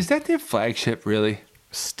Harpoon is that their flagship really?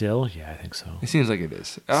 Still, yeah, I think so. It seems like it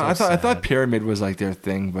is. I thought Pyramid was like their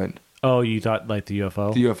thing, but oh, you thought like the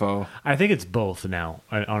UFO? The UFO. I think it's both now.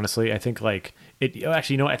 Honestly, I think like it.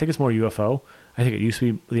 Actually, I think it's more UFO. I think it used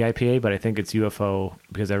to be the IPA, but I think it's UFO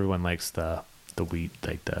because everyone likes the wheat,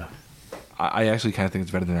 like the. I actually kind of think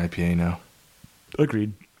it's better than IPA now.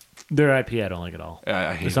 Agreed. Their IPA, I don't like at all.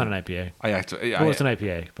 I hate it's not an IPA. It's an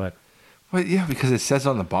IPA, but. Well, yeah, because it says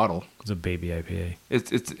on the bottle. It's a baby IPA.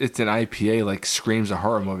 It's an IPA like Scream's a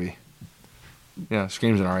horror movie. Yeah,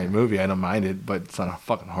 Scream's an alright movie. I don't mind it, but it's not a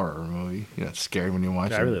fucking horror movie. It's scary when you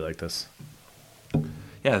watch it. I really like this.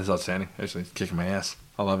 Yeah, this is outstanding. Actually, it's kicking my ass.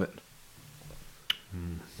 I love it.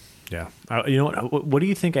 Yeah. You know what? What do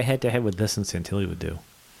you think a head-to-head with this and Santilli would do?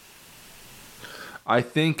 I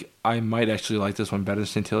think I might actually like this one better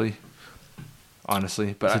than Santilli.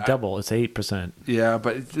 Honestly, but it's a double. It's 8%. Yeah,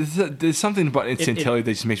 but there's something about Santilli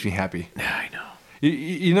that just makes me happy. Yeah, I know.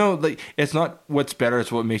 You know, like it's not what's better;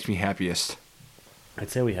 it's what makes me happiest. I'd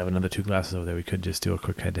say we have another 2 glasses over there. We could just do a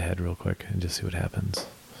quick head-to-head real quick and just see what happens.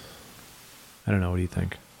 I don't know. What do you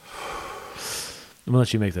think? I'm gonna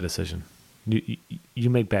let you make the decision. You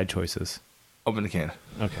make bad choices. Open the can.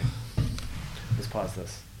 Okay. Let's pause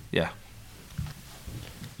this. Yeah.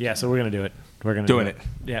 Yeah. So we're gonna do it. We're gonna doing it.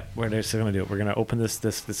 Yeah, we're just gonna do it. We're gonna open this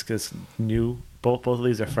new. Both of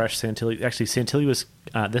these are fresh Santilli. Actually, Santilli was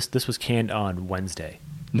this was canned on Wednesday.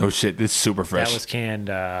 No shit, this is super fresh. That was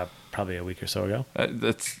canned probably a week or so ago.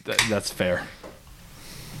 That's fair.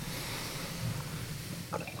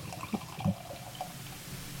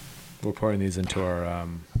 We're pouring these into our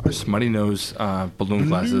smutty nose balloon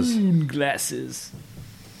glasses. Balloon glasses.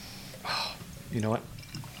 Oh, you know what?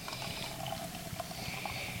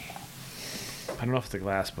 I don't know if it's the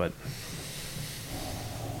glass, but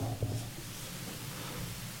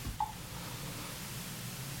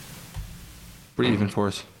pretty even for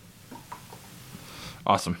us.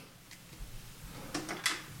 Awesome.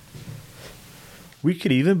 we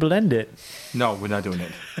could even blend it. No, we're not doing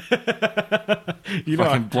it. You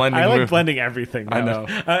know, blending. I like blending everything. Now. I know.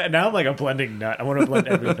 Now I'm like a blending nut. I want to blend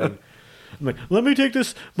everything. I'm like, let me take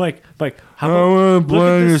this, Mike. I want to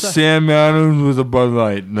blend your Sam Adams with a Bud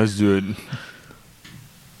Light. Let's do it.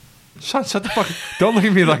 Shut the fuck. Don't look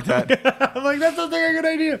at me like that. I'm like, that sounds like a good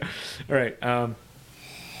idea. All right.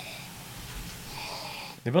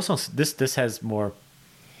 They've also this has more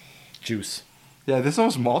juice. Yeah, this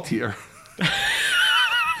one's maltier.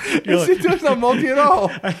 You're It's not malty at all.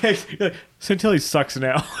 Santilli sucks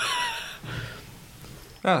now.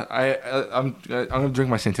 I'm gonna drink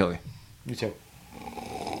my Santilli. Me too.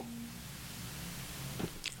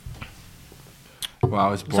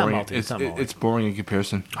 Wow, it's boring. Not malty, It's boring in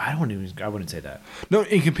comparison. I wouldn't say that. No,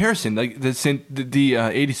 in comparison, like the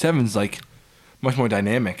 87's like much more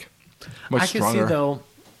dynamic, much stronger. I can see though,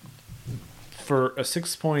 for a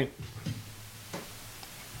 6%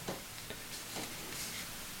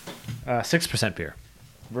 beer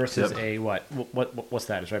versus a what's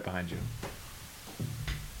that? It's right behind you.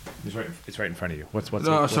 It's right in front of you. What's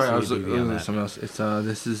no? what's Sorry, the I was ABV looking on at that? something else. It's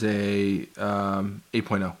this is a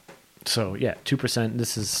 8.0. So yeah,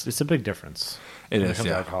 2%. It's a big difference. It when is, comes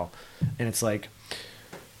to yeah. alcohol, and it's like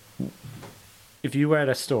if you were at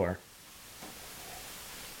a store.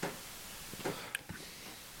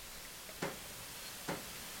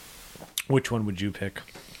 Which one would you pick?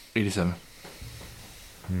 87.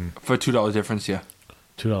 For $2 difference, yeah.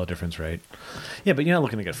 $2 difference, right? Yeah, but you're not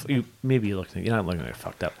looking to get. You're not looking to get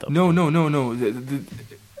fucked up though. No.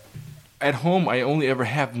 At home, I only ever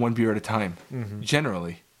have one beer at a time. Mm-hmm.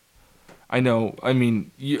 Generally, I know. I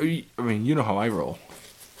mean, you know how I roll.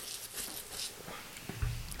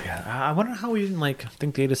 Yeah, I wonder how we didn't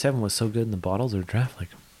think the 87 was so good in the bottles or draft.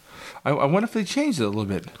 I wonder if they changed it a little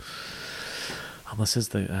bit. Unless it's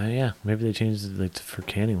the maybe they changed it for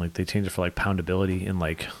canning. They changed it for poundability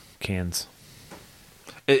in cans.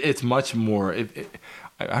 It's much more. I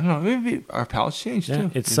don't know. Maybe our palates changed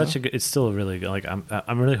too. It's such a good. It's still a really good.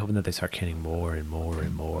 I'm really hoping that they start canning more and more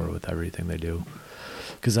and more with everything they do.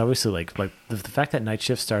 Because obviously, the fact that Night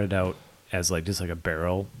Shift started out as just a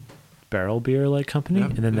barrel beer company,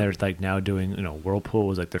 and then they're now doing Whirlpool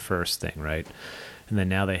was their first thing, right? And then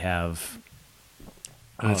now they have.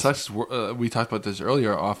 And it sucks. We talked about this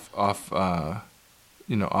earlier off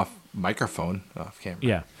microphone, off camera.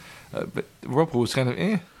 Yeah. But Whirlpool was kind of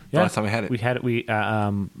last time we had it.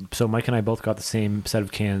 So Mike and I both got the same set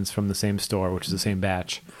of cans from the same store, which is the same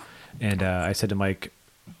batch. And I said to Mike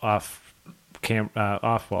off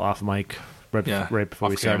mic right before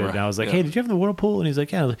we started, and I was like, "Hey, did you have the Whirlpool?" And he's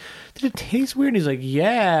like, "Yeah." I was like, did it taste weird? And he's like,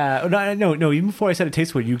 "Yeah." No. Even before I said it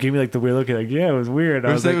tastes weird, you gave me the weird look. Yeah, it was weird.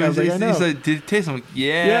 I was like, I know. He said, "Did it taste?" I'm like,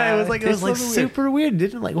 "Yeah." Yeah, it was super weird. It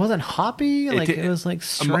didn't it wasn't hoppy. It was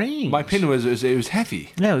strange. My opinion was it was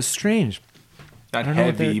heavy. Yeah, it was strange. Not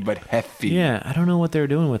heavy, but hefty. Yeah, I don't know what they were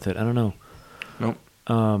doing with it. I don't know. Nope.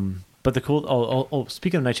 But the cool.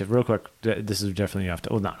 Speaking of Night Shift, real quick, this is definitely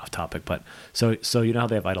not off topic, but so you know how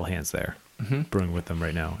they have Idle Hands there, brewing with them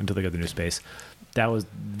right now until they get the new space. That was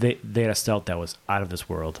they had a stout that was out of this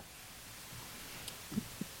world.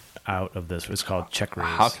 Out of this, it's called Czech Rays.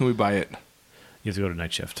 How can we buy it? You have to go to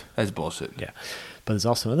Night Shift. That's bullshit. Yeah, but there's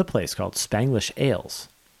also another place called Spanglish Ales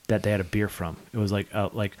that they had a beer from. It was like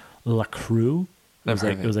La Crue. It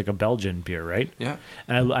was like a Belgian beer, right? Yeah.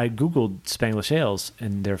 And I googled Spanglish Ales,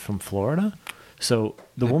 and they're from Florida. So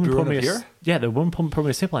the woman poured me a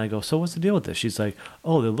sample, and I go, "So what's the deal with this?" She's like,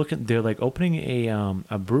 "Oh, they're opening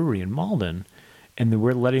a brewery in Malden, and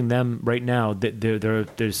we're letting them right now.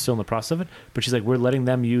 They're still in the process of it, but she's like, we're letting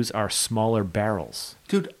them use our smaller barrels."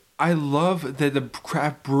 Dude, I love that the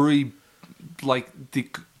craft brewery,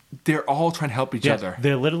 they're all trying to help each other.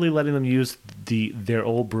 They're literally letting them use their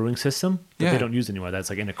old brewing system that they don't use anymore.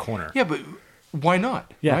 That's in a corner. Yeah, but why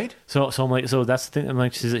not? Yeah. Right? So I'm like, so that's the thing. I'm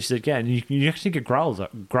like, she's like, yeah, and you actually get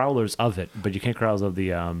growlers of it, but you can't growlers of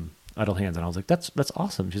the Idle Hands. And I was like, that's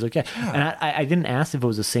awesome. She's like, yeah. And I didn't ask if it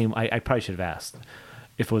was the same. I probably should have asked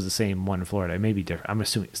if it was the same one in Florida. It may be different. I'm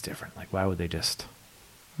assuming it's different. Why would they just?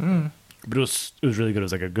 But it was really good.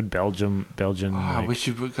 It was a good Belgian. I wish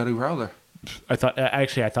you got a growler. I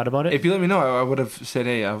thought about it. If you let me know, I would have said,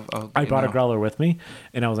 hey, I brought a growler with me,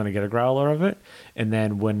 and I was gonna get a growler of it. And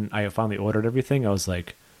then when I finally ordered everything, I was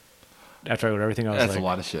like, after I ordered everything, I was that's like, a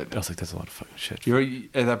lot of shit. I was like, that's a lot of fucking shit.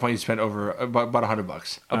 At that point, you spent over about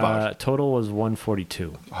 $100. Total was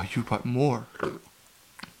 $142. Oh, you bought more.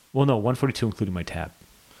 Well, no, $142 including my tab.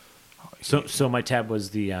 So my tab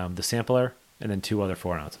was the sampler and then 2 other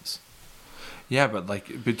 4 ounces. Yeah, but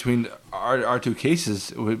like between our 2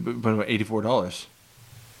 cases, it would have been about $84.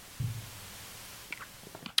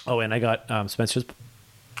 Oh, and I got Spencer's.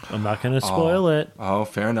 I'm not going to spoil it. Oh,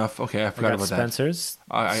 fair enough. Okay, I forgot about Spencer's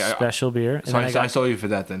that. special beer. And so I saw you for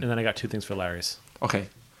that then. And then I got 2 things for Larry's. Okay.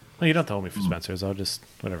 No, you don't have to hold me for Spencer's. I'll just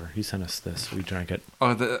whatever. He sent us this. We drank it.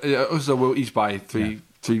 Oh, so we'll each buy three.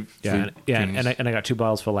 And I got 2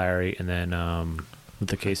 bottles for Larry, and then with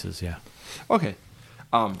the cases, yeah. Okay.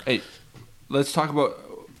 Hey, let's talk about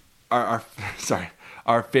our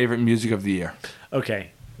favorite music of the year.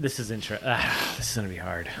 Okay, this is this is gonna be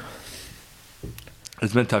hard.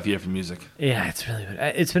 It's been a tough year for music. Yeah,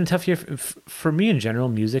 it's been a tough year for me in general.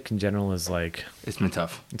 Music in general is like it's been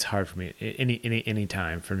tough. It's hard for me. Any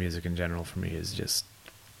time for music in general for me is just.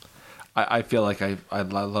 I feel like I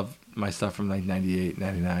love my stuff from like 98,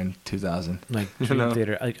 99, 2000. Like Dream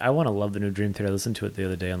Theater. Like I want to love the new Dream Theater. I listened to it the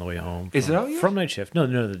other day on the way home. Is it out yet? From Night Shift?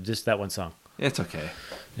 No, just that one song. It's okay.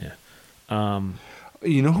 Yeah.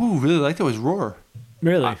 You know who really liked it was Roar.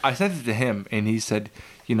 Really? I sent it to him, and he said,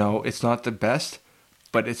 it's not the best,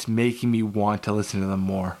 but it's making me want to listen to them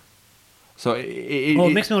more. So it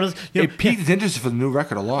makes me want to. It piqued his interest for the new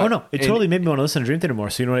record a lot. Oh no, it totally made me want to listen to Dream Theater more.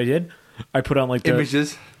 So you know what I did? I put on like the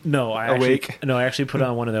Images. No, I actually put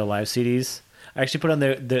on one of their live CDs. I actually put on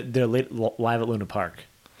their late live at Luna Park.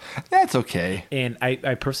 That's okay. And I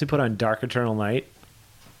purposely put on Dark Eternal Night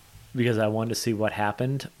because I wanted to see what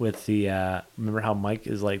happened with the. Remember how Mike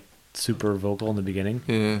is like super vocal in the beginning?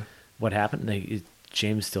 Yeah. What happened?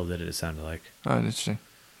 James still did it. It sounded like. Oh, interesting.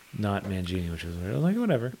 Not Mangini, which was weird. I was like,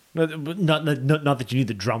 whatever. Not that you need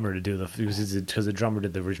the drummer to do because the drummer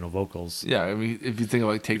did the original vocals. Yeah, I mean, if you think of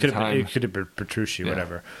like take the time, it could have been Petrucci,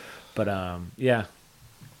 whatever. But yeah.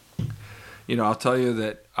 I'll tell you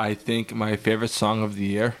that I think my favorite song of the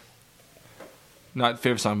year. Not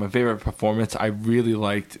favorite song, my favorite performance. I really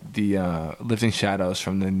liked the "Lifting Shadows"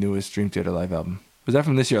 from the newest Dream Theater live album. Was that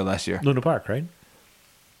from this year or last year? Luna Park, right?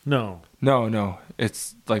 No.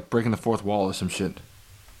 It's like breaking the fourth wall or some shit.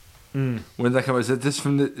 Mm. When did that come out? Is it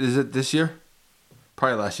this year?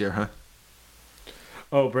 Probably last year, huh?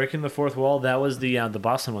 Oh, breaking the fourth wall. That was the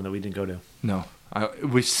Boston one that we didn't go to. No,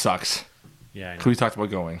 which sucks. Yeah, I know. We talked about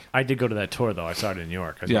going. I did go to that tour though. I saw it in New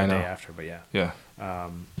York. I know. The day after, but yeah. Yeah.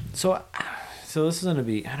 So this is gonna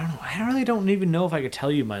be. I don't know. I really don't even know if I could tell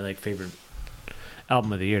you my like favorite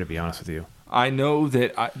album of the year. To be honest with you. I know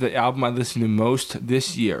that the album I listened to most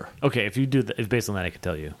this year. Okay, if you do if based on that, I can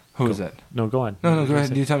tell you. Who is that? No, go on. No, go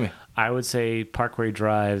ahead. You tell me. I would say Parkway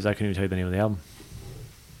Drives. I couldn't even tell you the name of the album.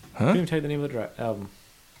 Huh? I couldn't even tell you the name of the album.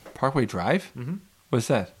 Parkway Drive? Mm-hmm. What's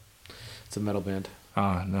that? It's a metal band.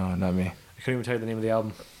 Oh, no, not me. I couldn't even tell you the name of the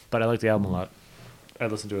album, but I like the album a lot. I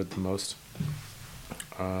listened to it the most.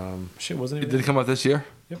 Wasn't it? Did it come out this year?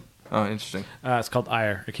 Yep. Oh, interesting. It's called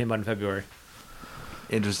Ire. It came out in February.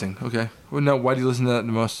 Interesting. Okay. Well, no, why do you listen to that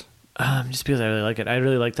the most? Just because I really like it. I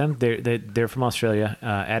really like them. They're from Australia.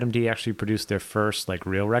 Adam D actually produced their first like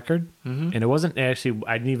real record, and it wasn't actually.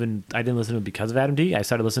 I didn't listen to them because of Adam D. I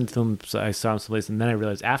started listening to them. So I saw them someplace, and then I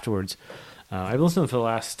realized afterwards. I've listened to them for the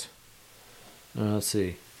last. Let's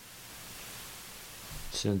see.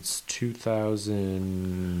 Since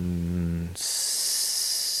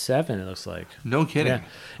 2007, it looks like. No kidding. Yeah.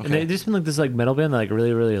 Okay. And they just been like this like metal band that I like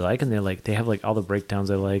really really like, and they have like all the breakdowns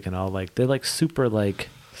I like, and all like they're like super like.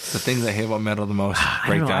 The things I hate about metal the most.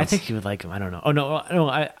 Breakdowns. I think you would like them. I don't know. Oh no,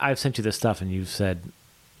 I've sent you this stuff, and you've said,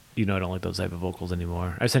 I don't like those type of vocals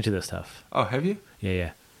anymore. I sent you this stuff. Oh, have you?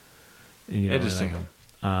 Yeah. And interesting. Really like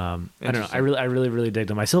them. I don't know. I really dig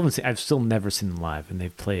them. I've still never seen them live, and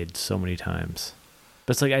they've played so many times.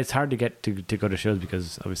 But it's like it's hard to get to go to shows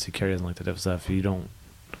because obviously Carrie doesn't like that type of stuff. You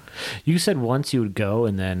said once you would go,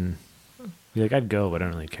 and then you're like, I'd go, but I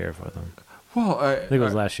don't really care for them. Well, I think it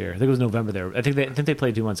was last year. I think it was November there. I think they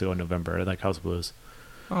played 2 months ago in November at like House of Blues.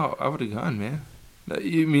 Oh, I would have gone, man.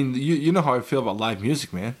 You mean you know how I feel about live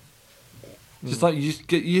music, man. Just like you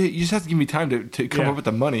just have to give me time to come up with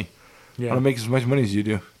the money. Yeah. I want to make as much money as you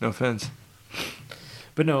do. No offense.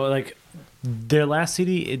 But no, like their last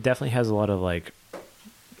CD, it definitely has a lot of like.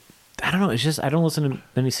 I don't know. It's just I don't listen to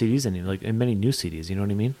many CDs and many new CDs. You know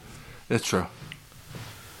what I mean? That's true.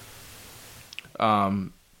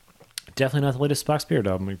 Definitely not the latest Spock Spirit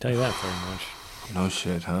album. I can tell you that very much. No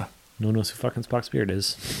shit, huh? No one knows who fucking Spock Spirit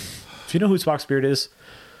is. If you know who Spock Spirit is,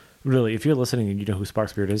 really, if you're listening and you know who Spock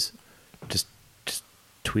Spirit is, just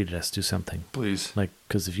tweet at us, do something. Please. Like,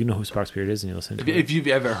 because if you know who Spock Spirit is and you listen to it. If you've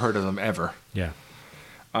ever heard of them, ever. Yeah.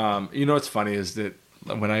 You know what's funny is that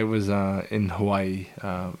when I was in Hawaii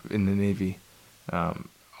in the Navy,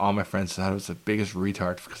 all my friends thought I was the biggest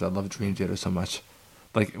retard because I love Dream Theater so much.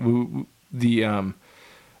 Like the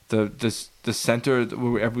center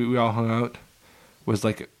where we all hung out was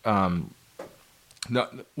like no,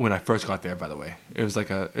 when I first got there, by the way, it was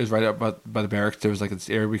right up by the barracks. There was like this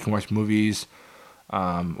area where you can watch movies,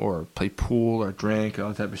 or play pool or drink, all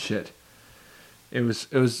that type of shit. It was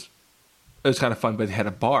kind of fun, but they had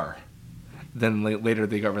a bar. Then later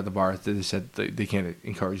they got rid of the bar. They said they can't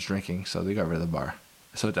encourage drinking, so they got rid of the bar.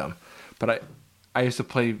 So dumb. But I used to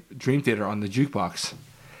play Dream Theater on the jukebox,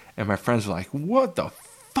 and my friends were like, "What the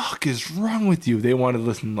fuck is wrong with you?" They wanted to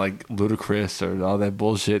listen to like Ludacris or all that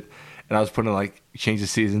bullshit, and I was putting like Change the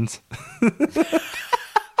Seasons.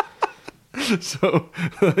 So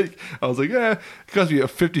like I was like, it cost me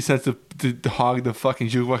 50 cents to hog the fucking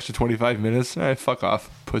jukebox for 25 minutes. All right, fuck off,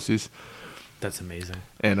 pussies. That's amazing.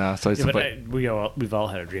 And so I used to play. We've all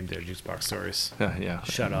had a Dream Theater jukebox stories. Yeah.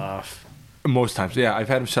 Shut off. Most times, yeah. I've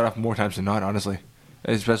had them shut off more times than not, honestly.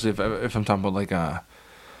 Especially if I'm talking about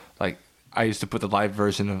like I used to put the live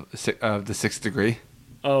version of The Sixth Degree.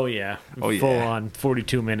 Oh yeah. Full on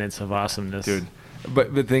 42 minutes of awesomeness, dude.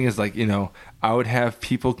 But the thing is, like, you know, I would have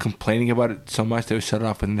people complaining about it so much they would shut it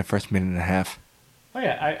off within the first minute and a half. Oh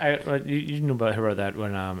yeah, you knew about that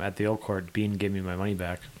when at the old court, Bean gave me my money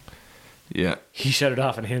back. Yeah. He shut it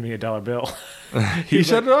off and handed me a $1 bill. He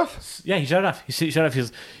shut it off? Yeah, he shut it off. He shut it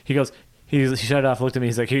off. He shut it off, looked at me,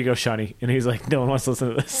 he's like, "Here you go, Shawnee." And he's like, "No one wants to listen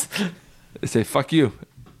to this." I say, "Fuck you.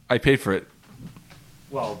 I paid for it."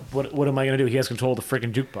 Well, what am I going to do? He has control of the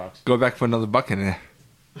freaking jukebox. Go back for another buck in there.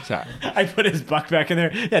 Sorry. I put his buck back in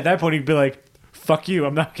there. Yeah, at that point, he'd be like, "Fuck you.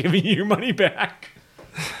 I'm not giving you your money back."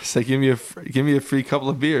 Say, give me a free couple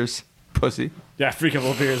of beers, pussy. Yeah, free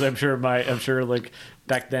couple of beers. I'm sure like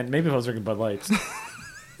back then, maybe if I was drinking Bud Lights.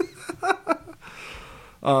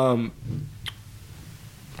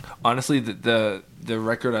 Honestly, the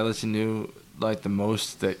record I listened to like the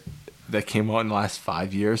most that came out in the last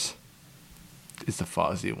 5 years is the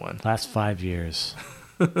Fozzy one. Last 5 years.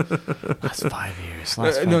 Last 5 years.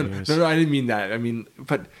 No, I didn't mean that. I mean,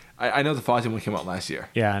 but I know the Fozzy one came out last year.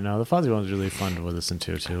 Yeah, no, the Fozzy one was really fun to listen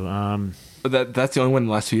to too. But that's the only one in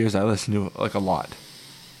the last 2 years I listened to like a lot.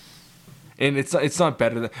 And it's not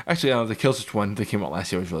better than actually. The Killswitch one that came out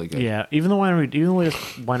last year was really good. Yeah, even the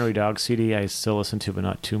Winery Dog CD I still listen to, but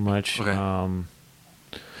not too much. Okay.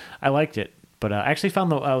 I liked it, but I actually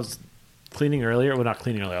found I was cleaning earlier. Well, not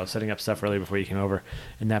cleaning earlier. I was setting up stuff earlier before you came over,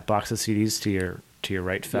 and that box of CDs to your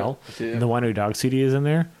right fell, and the Winery Dog CD is in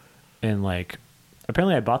there, and like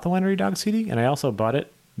apparently I bought the Winery Dog CD, and I also bought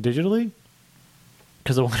it digitally.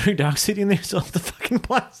 Because the Winery Dog CD in there still have the fucking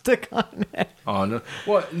plastic on it. Oh, no.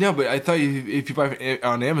 Well, no, but I thought if you buy it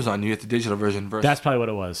on Amazon, you get the digital version first. That's probably what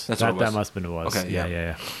it was. That must have been what it was. Okay,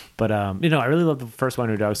 yeah. But, I really loved the first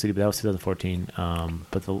Winery Dog CD, but that was 2014.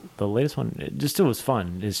 But the latest one, it was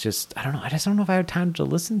fun. It's just, I don't know. I just don't know if I have time to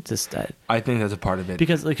listen to stuff. I think that's a part of it.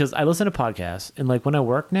 Because I listen to podcasts, and, like, when I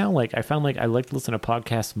work now, like, I found, like, I like to listen to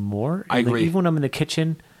podcasts more. And, I agree. Like, even when I'm in the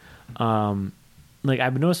kitchen, like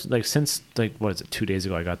I've noticed, like since like 2 days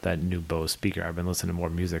ago, I got that new Bose speaker. I've been listening to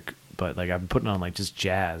more music, but like I've been putting on like just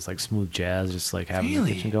jazz, like smooth jazz, just like having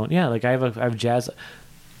the kitchen going. Yeah, like I have jazz.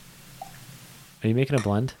 Are you making a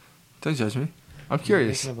blend? Don't judge me. I'm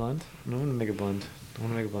curious. Making a blend? No, I want to make a blend.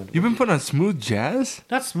 You've been putting on smooth jazz?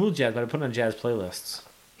 Not smooth jazz, but I'm putting on jazz playlists.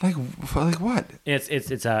 Like what?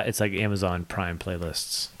 It's like Amazon Prime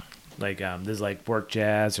playlists. Like there's like work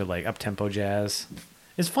jazz or like up tempo jazz.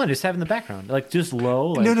 It's fun just having the background, like just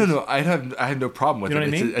low. Like, no. I have no problem with it. You know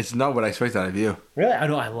what I mean? It's not what I expect out of you. Really? I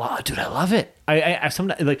know. I love it. I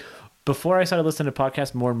sometimes like before I started listening to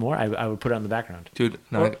podcasts more and more, I would put it on the background. Dude,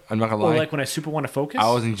 I'm not gonna lie. Or like when I super want to focus.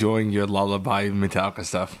 I was enjoying your lullaby Metallica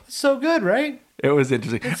stuff. It's so good, right? It was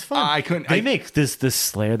interesting. It's fun. They make this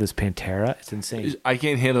Slayer, this Pantera. It's insane. I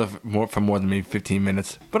can't handle it for more than maybe 15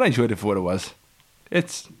 minutes, but I enjoyed it for what it was.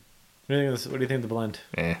 What do you think of the blend?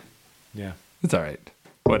 Yeah, it's all right.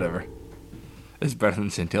 Whatever. It's better than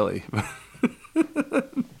Santilli.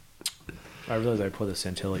 I realized I put the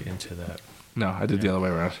Santilli into that. No, I did the other way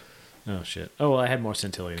around. Oh, shit. Oh, well, I had more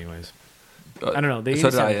Santilli anyways. I don't know.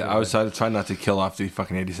 So did I. I was trying not to kill off the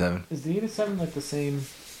fucking 87. Is the 87 like the same?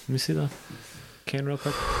 Let me see the can real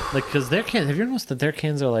quick. Like, because their cans, have you noticed that their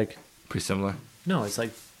cans are like... Pretty similar? No, it's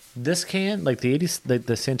like this can, like the 80s,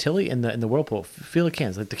 the Santilli and the Whirlpool, feel the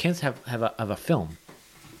cans. Like the cans have a film.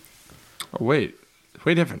 Oh, wait.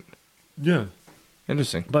 Way different. Yeah.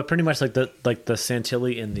 Interesting. But pretty much like the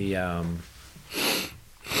Santilli in the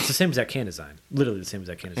it's the same exact can design. Literally the same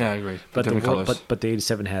exact can design. Yeah, I agree. But different colors. but the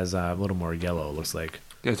 87 has a little more yellow, it looks like.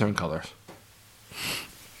 Yeah, different colors.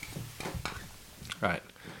 Right.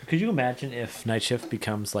 Could you imagine if Night Shift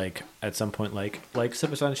becomes like at some point like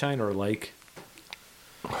Super Sunshine or like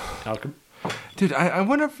Alchemy? Dude, I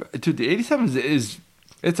wonder if the 87 is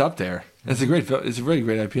it's up there. It's a great. It's a really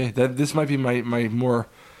great IPA. This might be my more.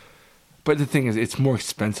 But the thing is, it's more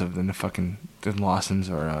expensive than than Lawson's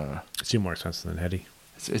or. It's even more expensive than Heady.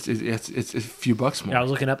 It's a few bucks more. Yeah, I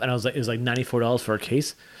was looking up and I was like, it was like $94 for a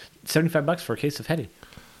case, $75 for a case of Heady.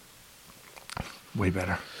 Way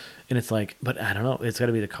better. And it's like, but I don't know. It's got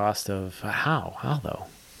to be the cost of how though.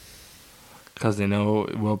 Because they know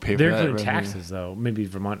we'll pay for They're that. including taxes though. Maybe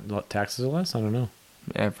Vermont taxes are less. I don't know.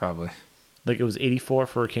 Yeah, probably. Like it was 84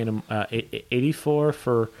 for a can of 84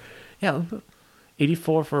 for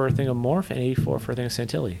 84 for a thing of Morph and 84 for a thing of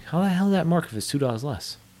Santilli. How the hell did that mark if it's $2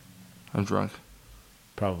 less? I'm drunk.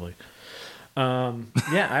 Probably.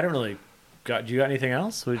 Yeah, I don't really. Do you got anything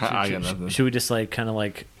else? I got nothing. Should we just kind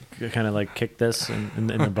of kick this in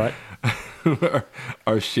the butt?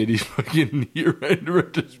 our shitty fucking year-end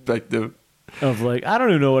retrospective. Of like, I don't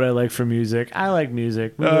even know what I like for music. I like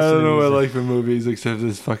music. I don't know what I like for movies except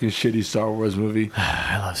this fucking shitty Star Wars movie.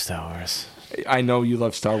 I love Star Wars. I know you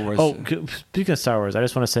love Star Wars. Oh, speaking of Star Wars, I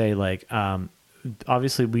just want to say, like,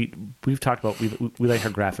 obviously we've talked about we like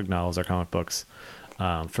our graphic novels, our comic books.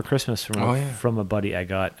 For Christmas from a buddy, I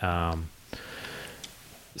got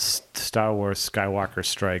Star Wars Skywalker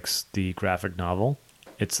Strikes, the graphic novel.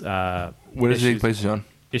 It's what does it take place on?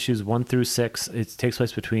 Issues 1 through 6. It takes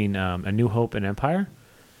place between A New Hope and Empire.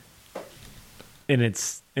 And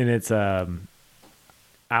it's I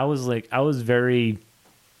was very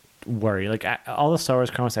worried. Like all the Star Wars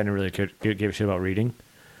comics, I didn't really give a shit about reading,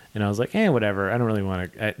 and I was like, whatever. I don't really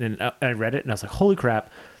want to. And I read it, and I was like, holy crap,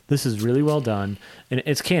 this is really well done, and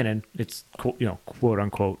it's canon. It's quote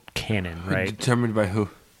unquote canon, right? Determined by who?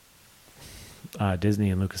 Disney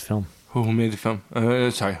and Lucasfilm. Who made the film?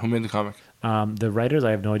 Who made the comic? The writers,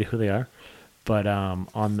 I have no idea who they are, but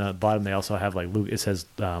on the bottom they also have like it says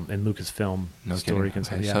in Lucasfilm story.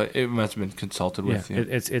 Okay, so it must have been consulted with. Yeah.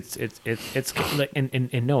 It's like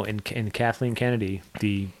and Kathleen Kennedy,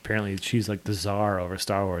 apparently she's like the czar over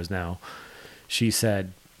Star Wars now. She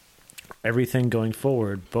said everything going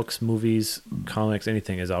forward, books, movies, comics,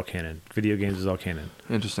 anything is all canon. Video games is all canon.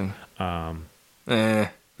 Interesting.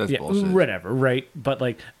 That's bullshit. Whatever, right? But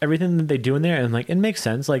like everything that they do in there, and like it makes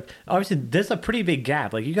sense. Like obviously, there's a pretty big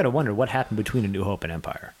gap. Like you got to wonder what happened between A New Hope and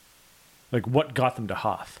Empire. Like what got them to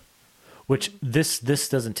Hoth, which this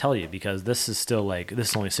doesn't tell you because this is still like this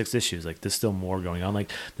is only 6 issues. Like there's still more going on.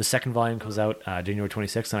 Like the second volume comes out January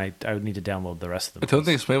 26th, and I would need to download the rest of them. Don't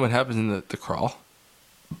they explain what happens in the crawl?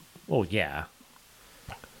 Oh yeah,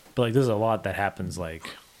 but like there's a lot that happens. Like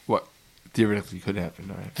what? Theoretically could happen,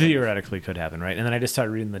 right? Theoretically could happen, right? And then I just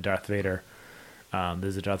started reading the Darth Vader.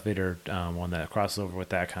 There's a Darth Vader one that crosses over with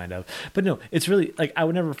that kind of. But no, it's really like I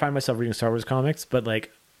would never find myself reading Star Wars comics, but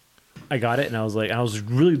like I got it and I was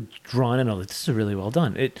really drawn in. I was like, this is really well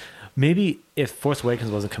done. It maybe if Force Awakens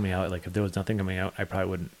wasn't coming out, like if there was nothing coming out, I probably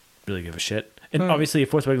wouldn't really give a shit. And obviously, if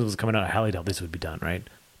Force Awakens was coming out, I highly doubt this would be done, right?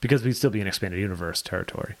 Because we'd still be in expanded universe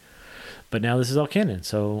territory. But now this is all canon,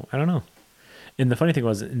 so I don't know. And the funny thing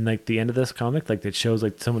was, in like the end of this comic, like it shows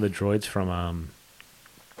like some of the droids from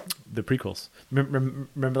the prequels.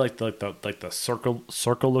 Remember like the circle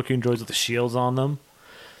looking droids with the shields on them.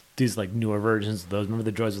 These like newer versions of those. Remember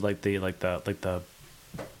the droids with like the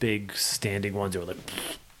big standing ones that were like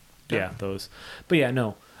yeah those. But yeah,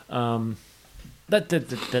 no,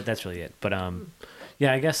 that's really it. But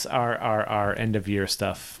yeah, I guess our end of year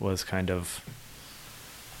stuff was kind of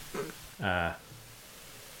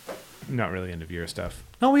not really end of year stuff.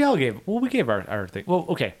 No, we gave our thing. Well,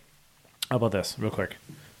 okay. How about this, real quick?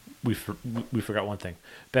 We forgot one thing.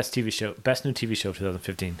 Best new TV show of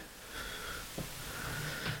 2015.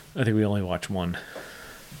 I think we only watched one.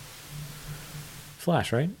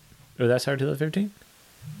 Flash, right? Or that started 2015?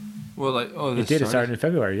 Well, like it did. It started in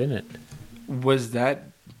February, didn't it? Was that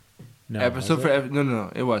episode for?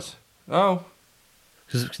 No, it was. Oh.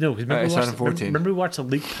 Because remember we watched a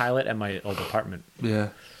leaked pilot at my old apartment. Yeah.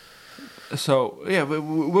 So yeah,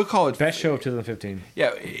 we'll call it best show of 2015.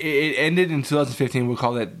 Yeah, it ended in 2015. We'll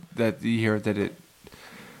call that the year that it.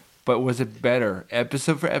 But was it better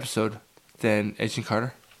episode for episode than Agent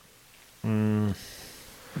Carter? Agent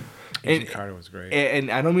Carter was great, and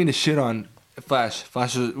I don't mean to shit on Flash.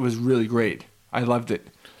 Flash was really great. I loved it,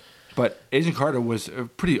 But Agent Carter was a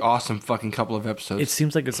pretty awesome fucking couple of episodes. It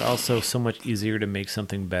seems like it's also so much easier to make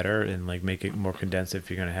something better and like make it more condensed if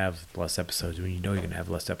you're going to have less episodes. When you know you're going to have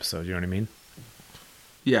less episodes, you know what I mean?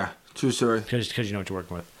 Yeah, true story. Because you know what you're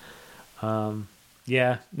working with.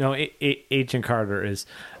 Yeah, no, Agent Carter is...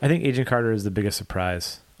 I think Agent Carter is the biggest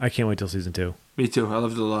surprise. I can't wait till season 2. Me too. I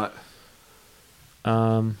loved it a lot.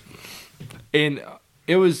 And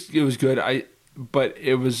it was good. But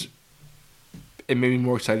it made me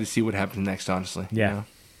more excited to see what happens next, honestly. Yeah. You know?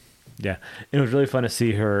 Yeah. It was really fun to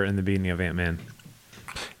see her in the beginning of Ant-Man.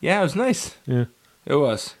 Yeah, it was nice. Yeah. It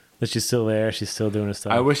was. But she's still there. She's still doing her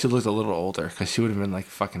stuff. I wish she looked a little older, because she would have been like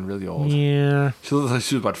fucking really old. Yeah. She looked like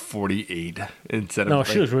she was about 48 instead of No, like,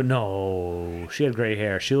 she had gray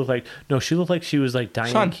hair. She looked like she was like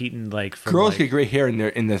Diane Son, Keaton, like from girls like, get gray hair in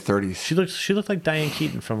their 30s. She looked like Diane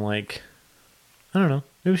Keaton from like, I don't know.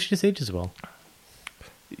 Maybe she just ages well.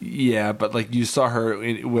 Yeah, but like you saw her,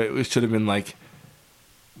 it should have been like,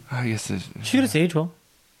 I guess She could have aged well.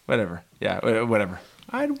 whatever. Yeah, whatever.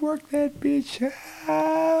 I'd work that bitch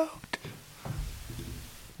out.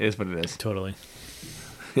 It is what it is. Totally.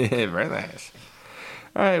 Very nice.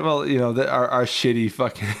 All right, well, you know, our shitty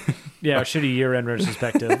fucking... Yeah, our shitty year-end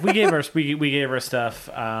retrospective. We gave her stuff.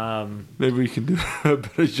 Maybe we can do a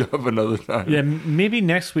better job another time. Yeah, maybe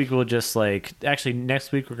next week we'll just like... Actually,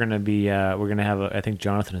 next week we're gonna be... we're gonna have... I think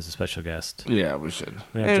Jonathan is a special guest. Yeah, we should.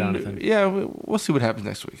 We have Jonathan. Yeah, we'll see what happens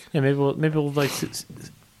next week. Yeah, maybe we'll like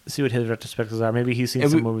see what his retrospectives are. Maybe he's seen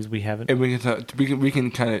some movies we haven't. And we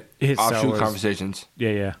can kind of offshoot conversations.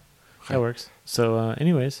 Yeah. That works. So,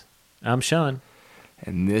 anyways, I'm Sean.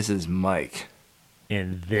 And this is Mike.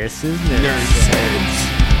 And this is Nerd Sense.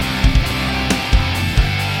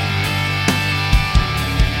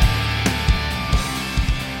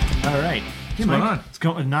 All right. Hey, What's going Mike. on? It's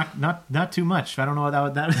going not too much. I don't know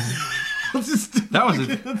what that Let's just That was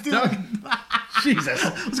Jesus.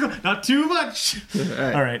 Let's go. Not too much.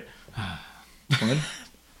 All right. 1,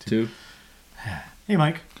 2. Hey,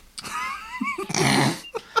 Mike.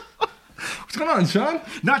 What's going on, Sean?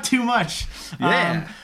 Not too much. Yeah.